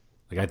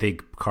 Like I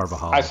think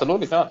Carvajal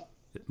absolutely not.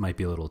 It might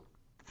be a little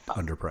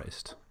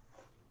underpriced.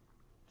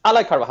 I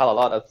like Carvajal a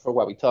lot for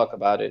what we talk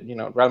about it.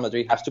 Real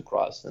Madrid has to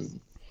cross, and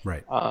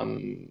right.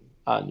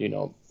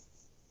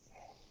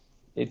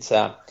 It's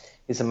a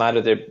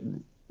matter that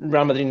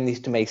Real Madrid needs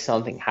to make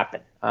something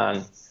happen,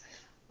 and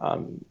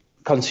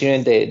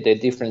considering the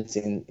difference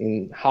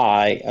in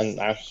high and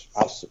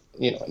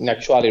in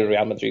actuality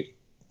Real Madrid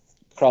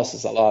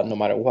crosses a lot no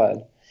matter what.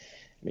 I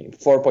mean,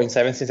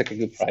 4.7 seems like a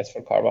good price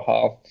for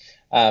Carvajal.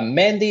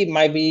 Mendy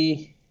might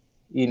be,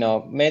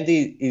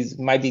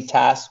 might be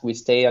tasked with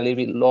stay a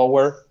little bit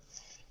lower,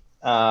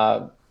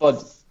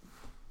 but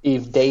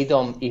if they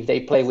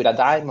play with a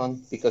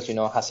diamond because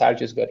Hazard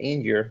just got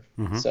injured,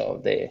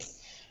 so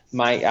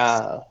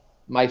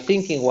my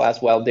thinking was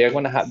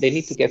they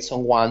need to get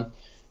someone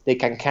they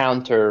can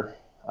counter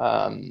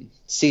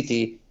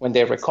City when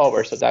they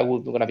recover. So that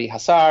would going to be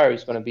Hazard.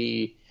 It's going to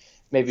be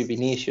maybe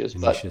Vinicius,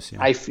 but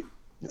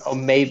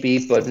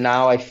maybe. But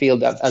now I feel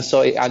that, and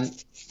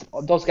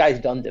those guys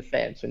don't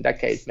defend. So in that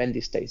case,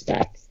 Mendy stays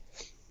back.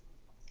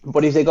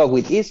 But if they go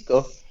with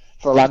Isco,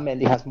 for that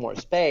Mendy has more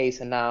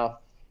space, and now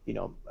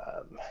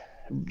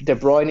De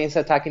Bruyne is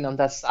attacking on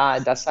that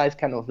side. That side's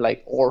kind of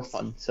like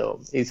orphan.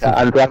 So it's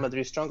a Real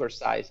Madrid stronger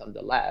side on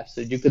the left.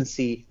 So you can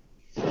see.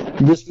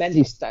 Just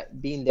Mendy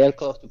being there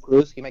close to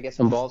Kroos, he might get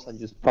some balls and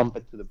just pump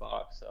it to the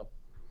box. So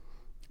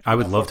I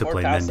would love to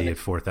play Mendy at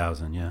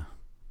 4,000. Yeah.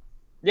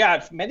 Yeah,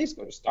 Mendy's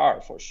going to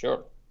start for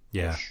sure.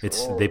 Yeah,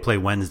 they play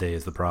Wednesday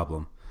is the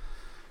problem.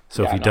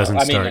 So if he doesn't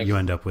start, you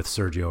end up with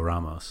Sergio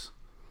Ramos.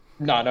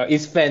 No,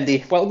 it's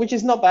Mendy. Well, which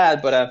is not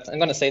bad, but I'm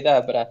going to say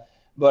that.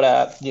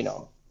 But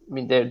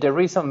the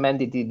reason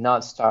Mendy did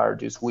not start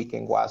this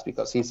weekend was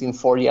because he's in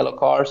 4 yellow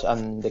cards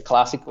and the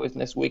Clásico is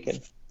next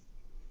weekend.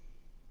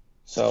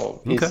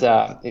 So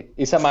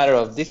it's a matter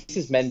of this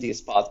is Mendy's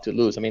spot to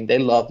lose. I mean, they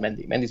love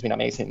Mendy. Mendy's been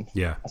amazing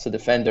as a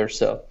defender.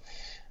 So,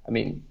 I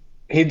mean,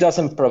 he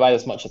doesn't provide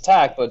as much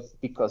attack, but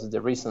because of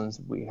the reasons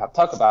we have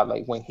talked about,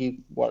 like when he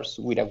was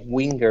with a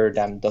winger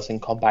that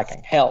doesn't come back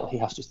and help, he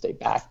has to stay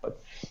back.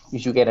 But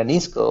if you get an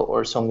Isco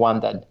or someone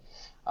that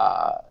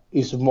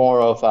is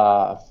more of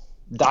a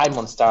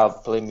diamond style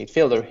playing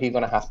midfielder, he's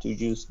going to have to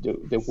use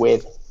the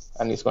width,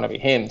 and it's going to be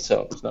him.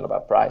 So it's not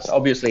about price.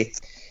 Obviously,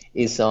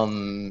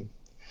 I'm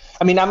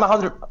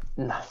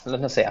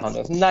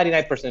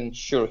 99%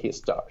 sure he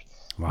starts.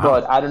 Wow.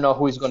 But I don't know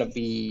who is going to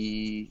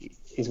be.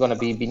 It's going to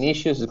be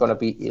Vinicius. It's going to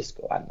be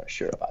Isco. I'm not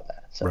sure about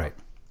that. So. Right.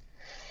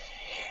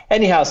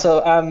 Anyhow,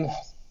 so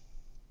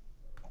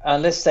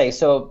let's say,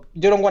 so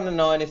you don't want to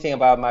know anything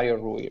about Mario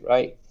Rui,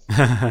 right?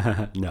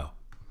 No.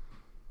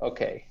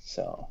 Okay,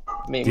 so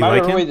I mean, Do you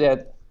Mario like Rui.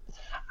 him?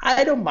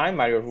 I don't mind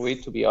Mario Rui,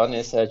 to be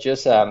honest. I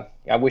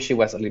wish he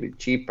was a little bit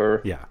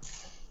cheaper. Yeah.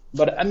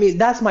 But I mean,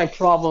 that's my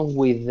problem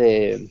with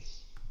the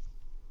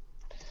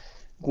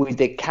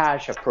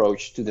cash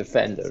approach to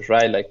defenders,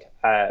 right? Like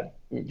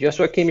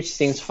Joshua Kimmich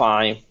seems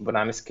fine, but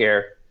I'm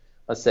scared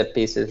of set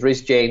pieces.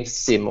 Reece James,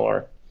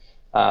 similar.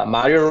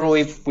 Mario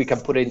Rui, we can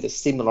put it in the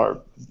similar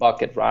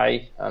bucket,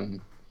 right?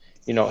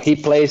 He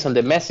plays on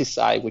the Messi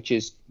side, which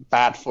is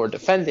bad for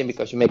defending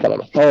because you make a lot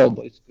of holes,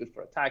 but it's good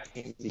for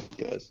attacking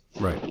because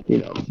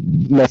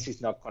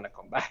Messi's not going to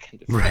come back and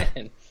defend.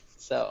 Right.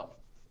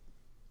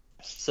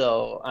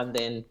 So and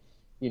then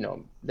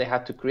they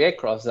have to create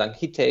crosses, and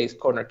he takes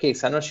corner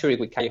kicks. I'm not sure if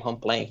with Callejon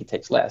playing he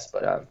takes less,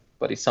 but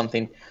it's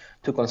something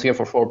to consider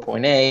for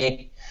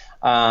 4.8.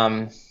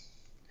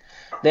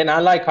 Then I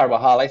like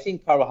Carvajal. I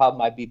think Carvajal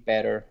might be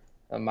better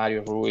than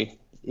Mario Rui,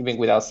 even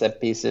without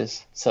set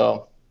pieces.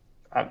 So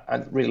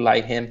I really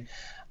like him.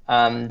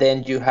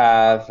 Then you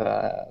have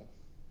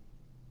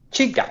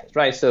cheap guys,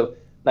 right? So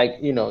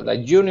like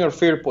Junior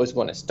Firpo is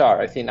going to start.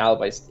 I think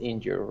Alba is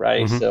injured,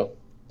 right? Mm-hmm. So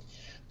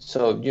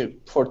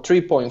for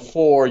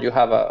 3.4, you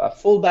have a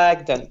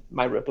fullback that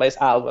might replace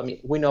Alba. I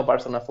mean, we know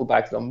Barcelona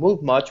fullbacks don't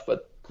move much,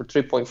 but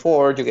for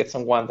 3.4, you get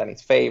someone that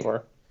is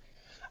favor.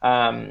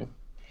 Then,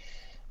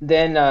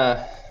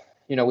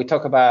 we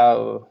talk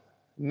about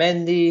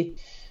Mendy.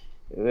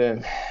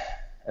 I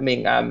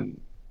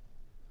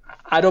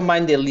don't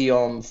mind the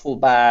Lyon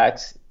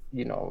fullbacks.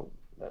 I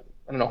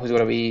don't know who's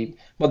going to be,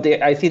 but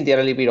I think they're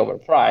a little bit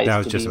overpriced. I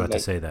was just about to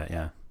say that,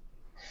 yeah.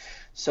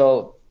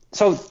 So,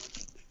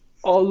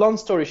 long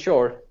story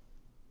short,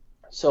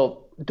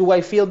 so do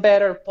I feel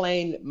better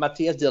playing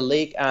Matías de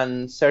Ligt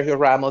and Sergio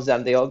Ramos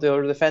than the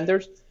other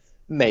defenders?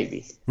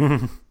 Maybe.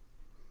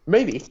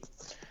 Maybe.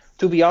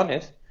 To be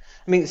honest.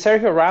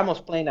 Sergio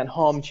Ramos playing at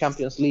home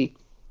Champions League,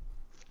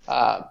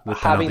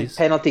 having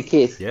penalty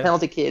kits,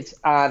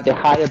 and the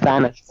high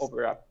advantage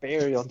over a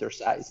very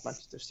undersized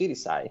Manchester City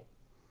side.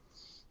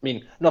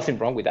 Nothing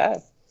wrong with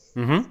that.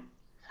 Mm-hmm.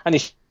 And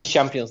it's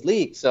Champions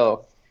League,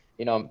 so,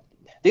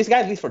 this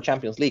guy lives for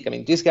Champions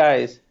League. These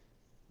guys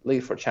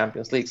live for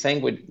Champions League.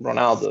 Same with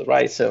Ronaldo,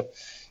 right? So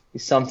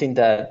it's something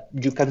that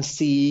you can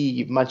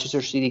see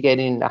Manchester City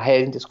getting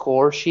ahead in the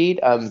score sheet.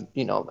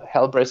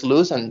 Hell breaks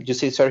loose, and you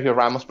see Sergio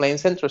Ramos playing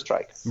center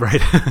strike.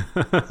 Right.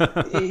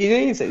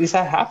 It's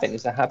happened.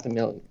 It's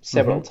happened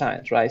several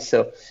times, right?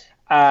 So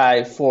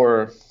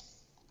for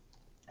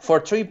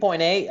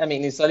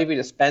 3.8, it's a little bit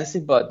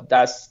expensive, but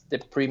that's the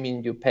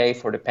premium you pay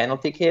for the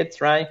penalty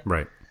kits, right?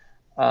 Right.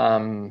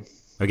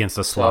 Against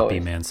a sloppy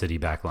Man City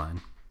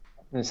backline.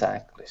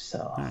 Exactly.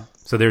 So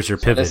there's your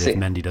pivot if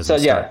Mendy doesn't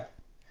start. Yeah,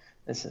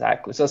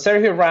 exactly. So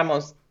Sergio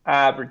Ramos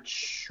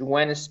average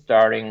when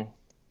starting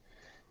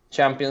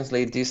Champions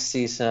League this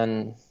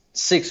season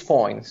 6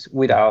 points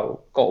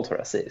without goal or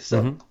assist.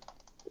 So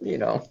you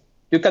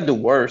can do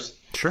worse.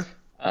 Sure.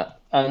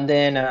 And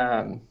then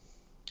I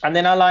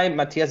like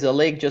Matías de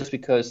Ligt just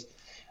because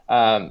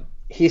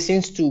he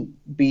seems to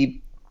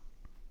be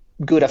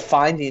good at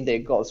finding the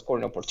goal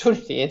scoring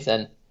opportunities,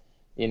 and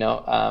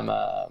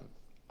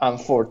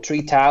for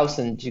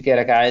 3,000 you get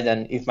a guy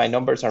that, if my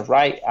numbers are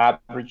right,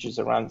 averages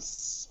around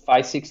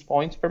 5-6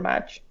 points per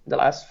match the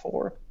last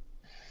 4.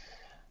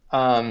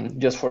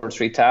 Just for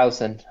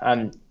 3,000,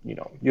 and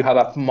you have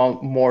a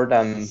more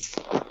than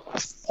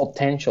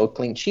potential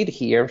clean sheet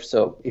here.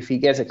 So if he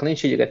gets a clean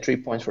sheet, you get 3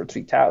 points for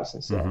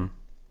 3,000. So.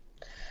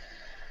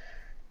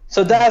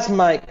 So that's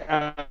my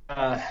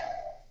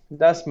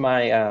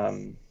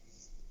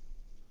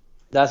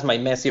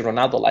Messi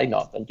Ronaldo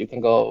lineup, and you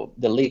can go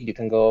the League, you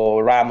can go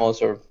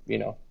Ramos, or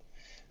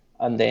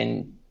and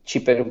then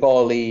cheaper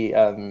goalie.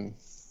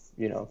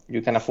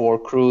 You can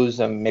afford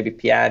Cruz and maybe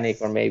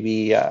Pjanic, or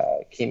maybe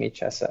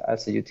Kimmich as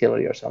a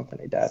utility or something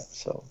like that.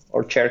 So,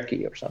 or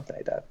Cherky or something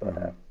like that.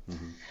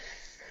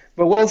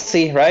 But we'll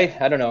see, right?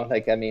 I don't know.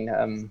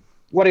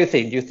 What do you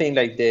think? Do you think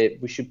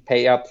we should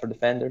pay up for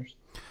defenders?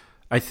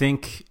 I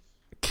think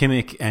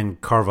Kimmich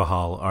and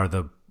Carvajal are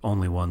the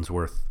only ones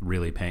worth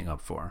really paying up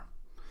for.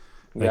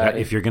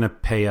 If you're going to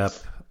pay up,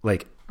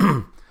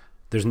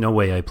 there's no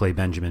way I play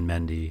Benjamin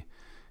Mendy.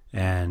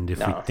 And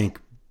if we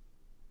think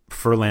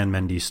Furlan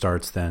Mendy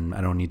starts, then I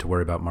don't need to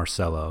worry about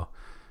Marcelo.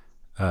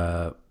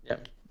 João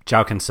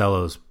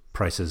Cancelo's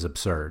price is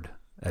absurd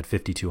at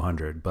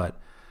 5,200. But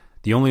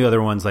the only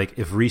other ones,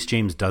 if Reece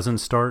James doesn't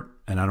start,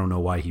 and I don't know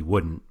why he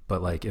wouldn't,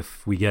 but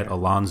if we get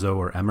Alonso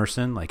or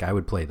Emerson, I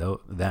would play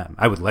them.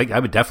 I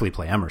would definitely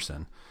play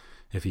Emerson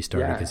if he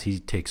started, because he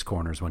takes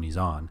corners when he's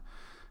on.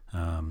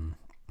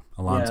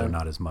 Alonso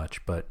not as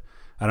much, but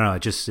I don't know.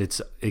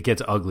 It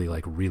gets ugly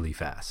really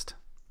fast.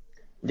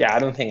 Yeah, I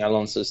don't think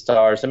Alonso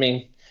starts.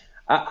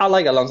 I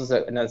like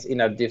Alonso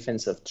in a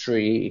defense of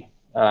 3,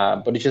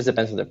 but it just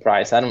depends on the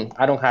price. I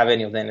don't have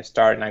any of them to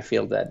start, and I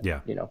feel that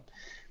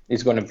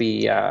it's going to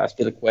be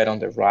Azpilicueta on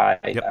the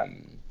right,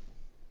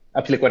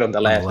 Azpilicueta on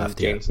the left, and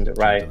James on the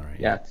right.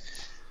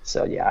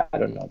 So I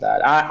don't know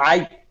that.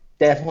 I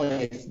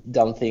definitely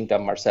don't think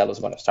that Marcelo's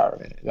going to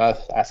start. Not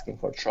asking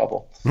for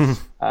trouble.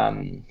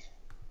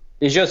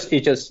 It's just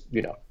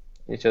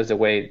the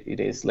way it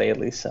is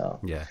lately. So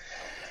yeah.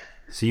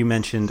 So you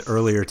mentioned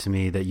earlier to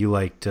me that you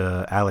liked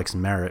Alex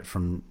Merritt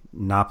from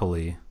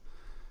Napoli.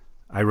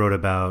 I wrote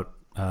about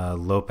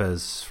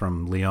Lopez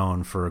from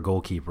Lyon for a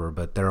goalkeeper,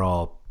 but they're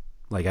all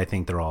I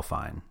think they're all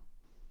fine,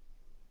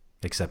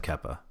 except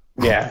Kepa.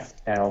 Yeah,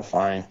 they're all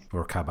fine.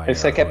 Or Caballero.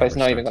 Except Kepa is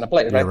not even going to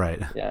play, right? Yeah,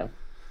 right. Yeah.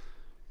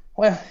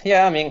 Well,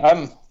 yeah.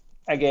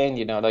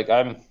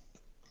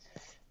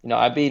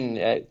 I've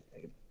been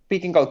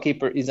picking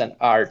goalkeeper is an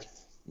art.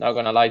 Not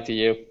gonna lie to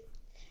you,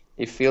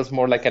 it feels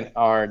more like an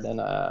art than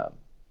a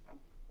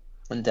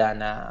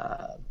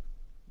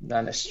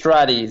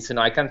strategy.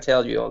 I can't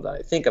tell you all that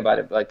I think about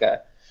it.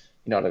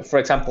 For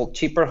example,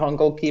 cheaper home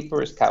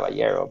goalkeeper is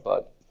Caballero,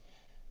 but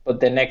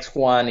the next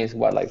one is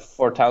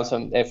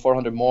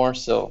 400 more.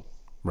 So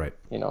right,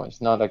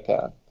 it's not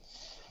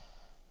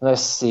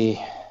let's see.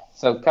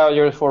 So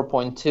Caballero is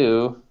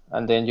 4.2,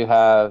 and then you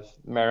have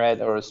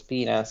Meret or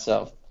Ospina.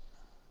 So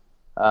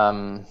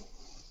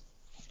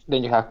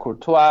then you have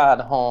Courtois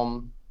at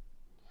home,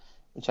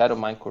 which I don't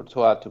mind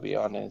Courtois, to be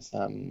honest.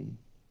 And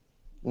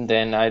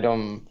then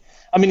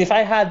if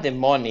I had the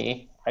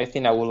money, I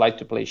think I would like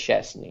to play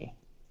Szczesny.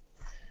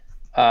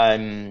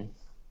 I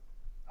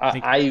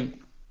I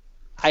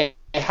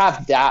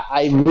have that.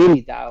 I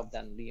really doubt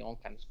that Lyon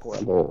can score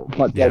a goal,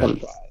 but they're gonna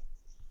try.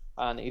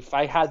 And if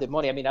I had the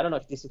money, I mean, I don't know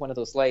if this is one of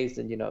those lays,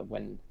 and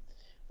when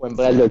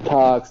Blender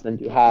talks, then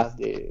you have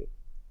the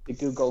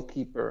good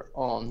goalkeeper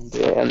on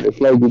the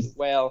flag as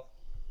well.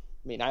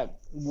 I mean, I'm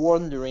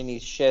wondering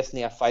if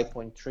Szczesny at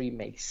 5.3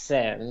 makes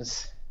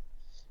sense,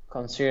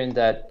 considering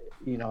that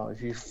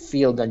if you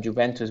feel that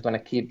Juventus is going to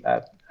keep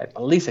at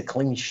least a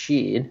clean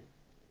sheet.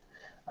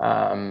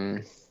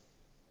 And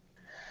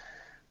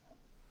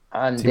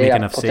they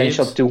have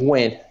potential to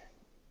win.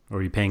 Or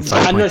are you paying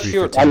 5.3 I'm not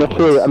sure. For 10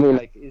 points? I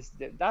mean,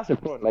 that's the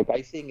point. Like,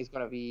 I think it's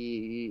going to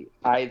be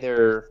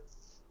either.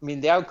 I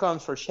mean, the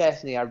outcomes for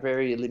Szczesny are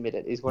very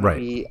limited. It's going to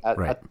be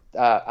I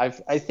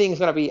think it's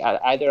going to be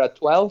either a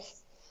 12,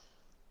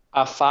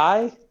 a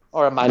 5,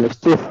 or a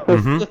 -2.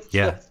 Mm-hmm.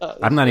 Yeah,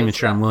 I'm not even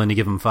sure I'm willing to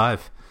give him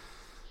 5.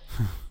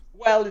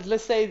 Well,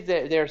 let's say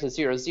there's a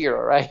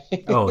 0-0, right?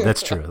 Oh,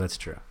 that's true. That's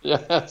true.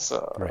 Yeah.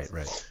 So right.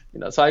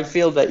 So I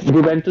feel that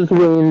Juventus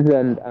wins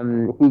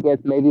and he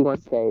gets maybe one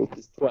save.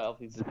 It's 12.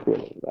 He's a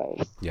feeling,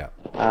 right? Yeah.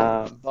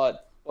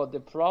 But the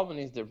problem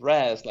is the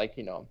rest. Like,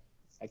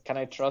 can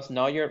I trust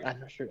Neuer? I'm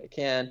not sure I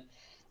can.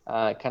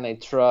 Can I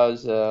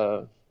trust?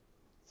 I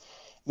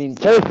mean,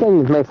 Ter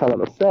Stegen makes a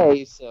lot of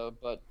saves.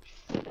 But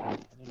I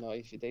don't know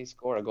if they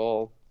score a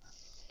goal.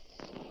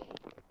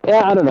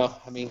 Yeah, I don't know.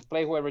 I mean,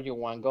 play whoever you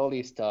want.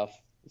 Goalie stuff.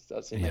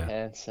 That's in my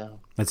head. So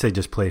I'd say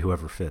just play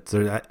whoever fits.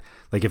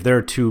 Like if there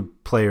are two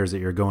players that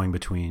you're going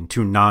between,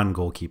 two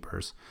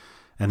non-goalkeepers,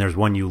 and there's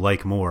one you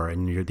like more,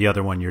 and the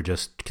other one you're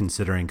just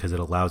considering because it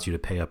allows you to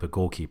pay up a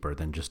goalkeeper,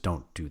 then just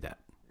don't do that.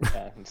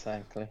 Yeah,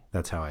 exactly.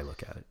 That's how I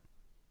look at it.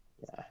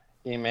 Yeah,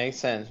 it makes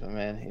sense,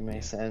 man. It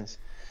makes sense.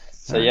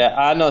 So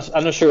I'm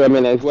not sure. I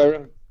mean,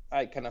 where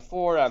I can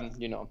afford, I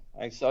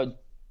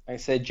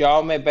said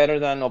Jaume better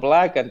than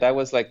Oblak, and that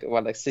was like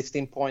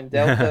 16-point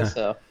delta.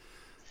 So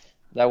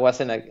that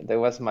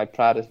was my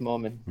proudest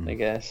moment, I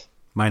guess.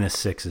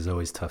 -6 is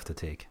always tough to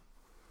take.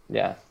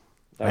 Yeah,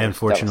 I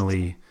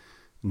unfortunately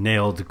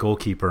nailed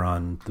goalkeeper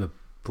on the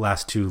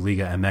last 2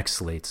 Liga MX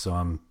slates, so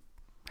I'm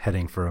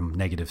heading for a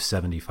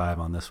 -75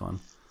 on this one.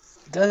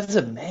 That's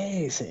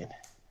amazing.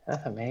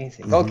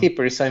 Mm-hmm.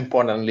 Goalkeeper is so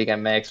important in Liga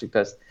MX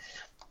because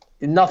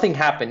nothing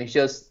happened. It's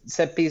just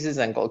set pieces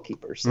and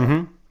goalkeepers. So.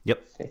 Mm-hmm.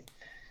 Yep.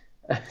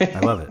 I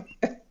love it.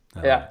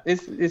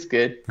 It's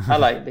good. I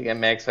like Liga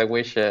MX. I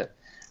wish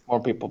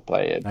more people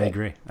play it. I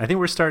agree. I think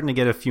we're starting to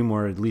get a few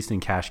more, at least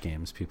in cash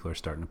games. People are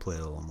starting to play a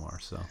little more.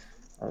 So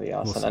that'll be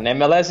awesome. And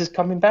MLS is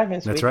coming back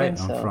this weekend.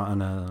 That's right.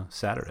 On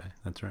Saturday.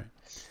 That's right.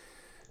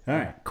 All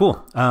right,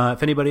 cool.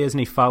 If anybody has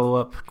any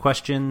follow-up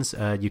questions,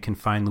 you can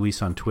find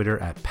Luis on Twitter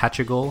at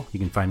Patchagol. You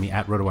can find me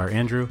at RotoWire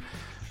Andrew.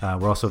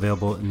 We're also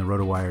available in the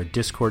RotoWire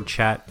Discord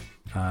chat,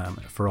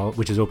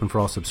 which is open for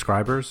all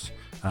subscribers.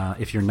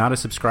 If you're not a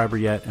subscriber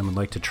yet and would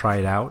like to try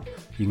it out,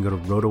 you can go to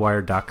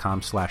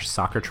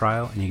rotowire.com/soccer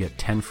trial and you get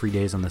 10 free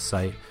days on the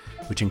site,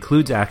 which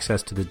includes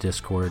access to the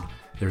Discord.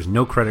 There's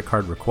no credit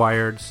card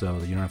required, so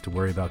you don't have to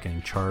worry about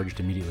getting charged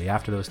immediately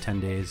after those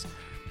 10 days.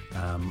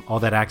 All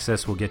that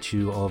access will get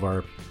you all of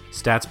our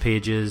stats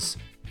pages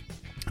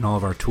and all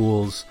of our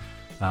tools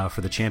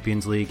for the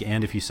Champions League.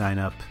 And if you sign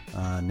up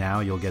now,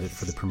 you'll get it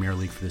for the Premier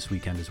League for this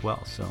weekend as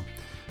well. So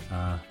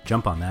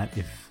jump on that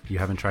if you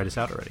haven't tried us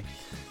out already.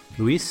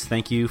 Luis,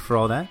 thank you for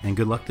all that, and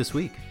good luck this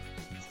week.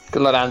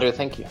 Good luck, Andrew.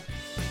 Thank you.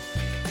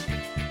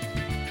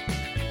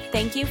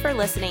 Thank you for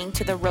listening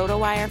to the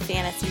RotoWire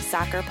Fantasy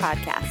Soccer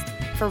Podcast.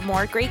 For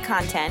more great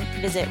content,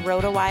 visit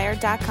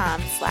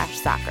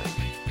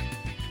rotowire.com/soccer.